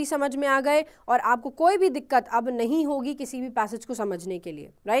पैसेजेस भी समझ में आ गए और आपको कोई भी दिक्कत अब नहीं होगी किसी भी पैसेज को समझने के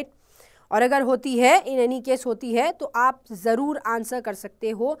लिए, राइट? और अगर होती है, इन एनी केस होती है, तो आप ज़रूर आंसर कर सकते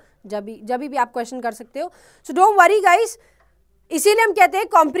हो, जब भी आप क्वेश्चन कर सकते हो। सो डोंट वरी गाइस, इसीलिए हम कहते हैं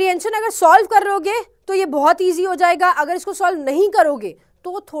कॉम्प्रिहेंशन अगर सॉल्व करोगे तो ये बहुत ईजी हो जाएगा, अगर इसको सॉल्व नहीं करोगे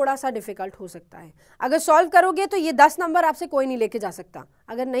तो थोड़ा सा डिफिकल्ट हो सकता है। अगर सॉल्व करोगे तो ये 10 नंबर आपसे कोई नहीं लेके जा सकता,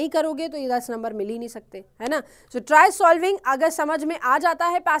 अगर नहीं करोगे तो ये 10 नंबर मिल ही नहीं सकते, है ना? So try solving. अगर समझ में आ जाता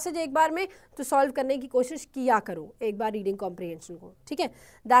है पैसेज एक बार में तो सॉल्व करने की कोशिश किया करो एक बार रीडिंग कॉम्प्रिहेंशन को, ठीक है?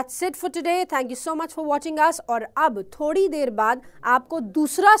 That's it for today. Thank you so much for watching us. और अब थोड़ी देर बाद आपको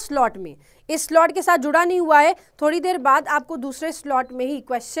दूसरा स्लॉट में, इस स्लॉट के साथ जुड़ा नहीं हुआ है, थोड़ी देर बाद आपको दूसरे स्लॉट में ही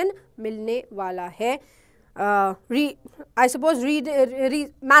क्वेश्चन मिलने वाला है, आई सपोज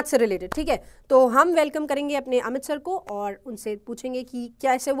मैथ से रिलेटेड, ठीक है? तो हम वेलकम करेंगे अपने अमित सर को और उनसे पूछेंगे कि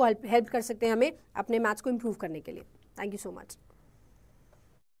कैसे वो हेल्प कर सकते हैं हमें अपने मैथ्स को इम्प्रूव करने के लिए। Thank you so much.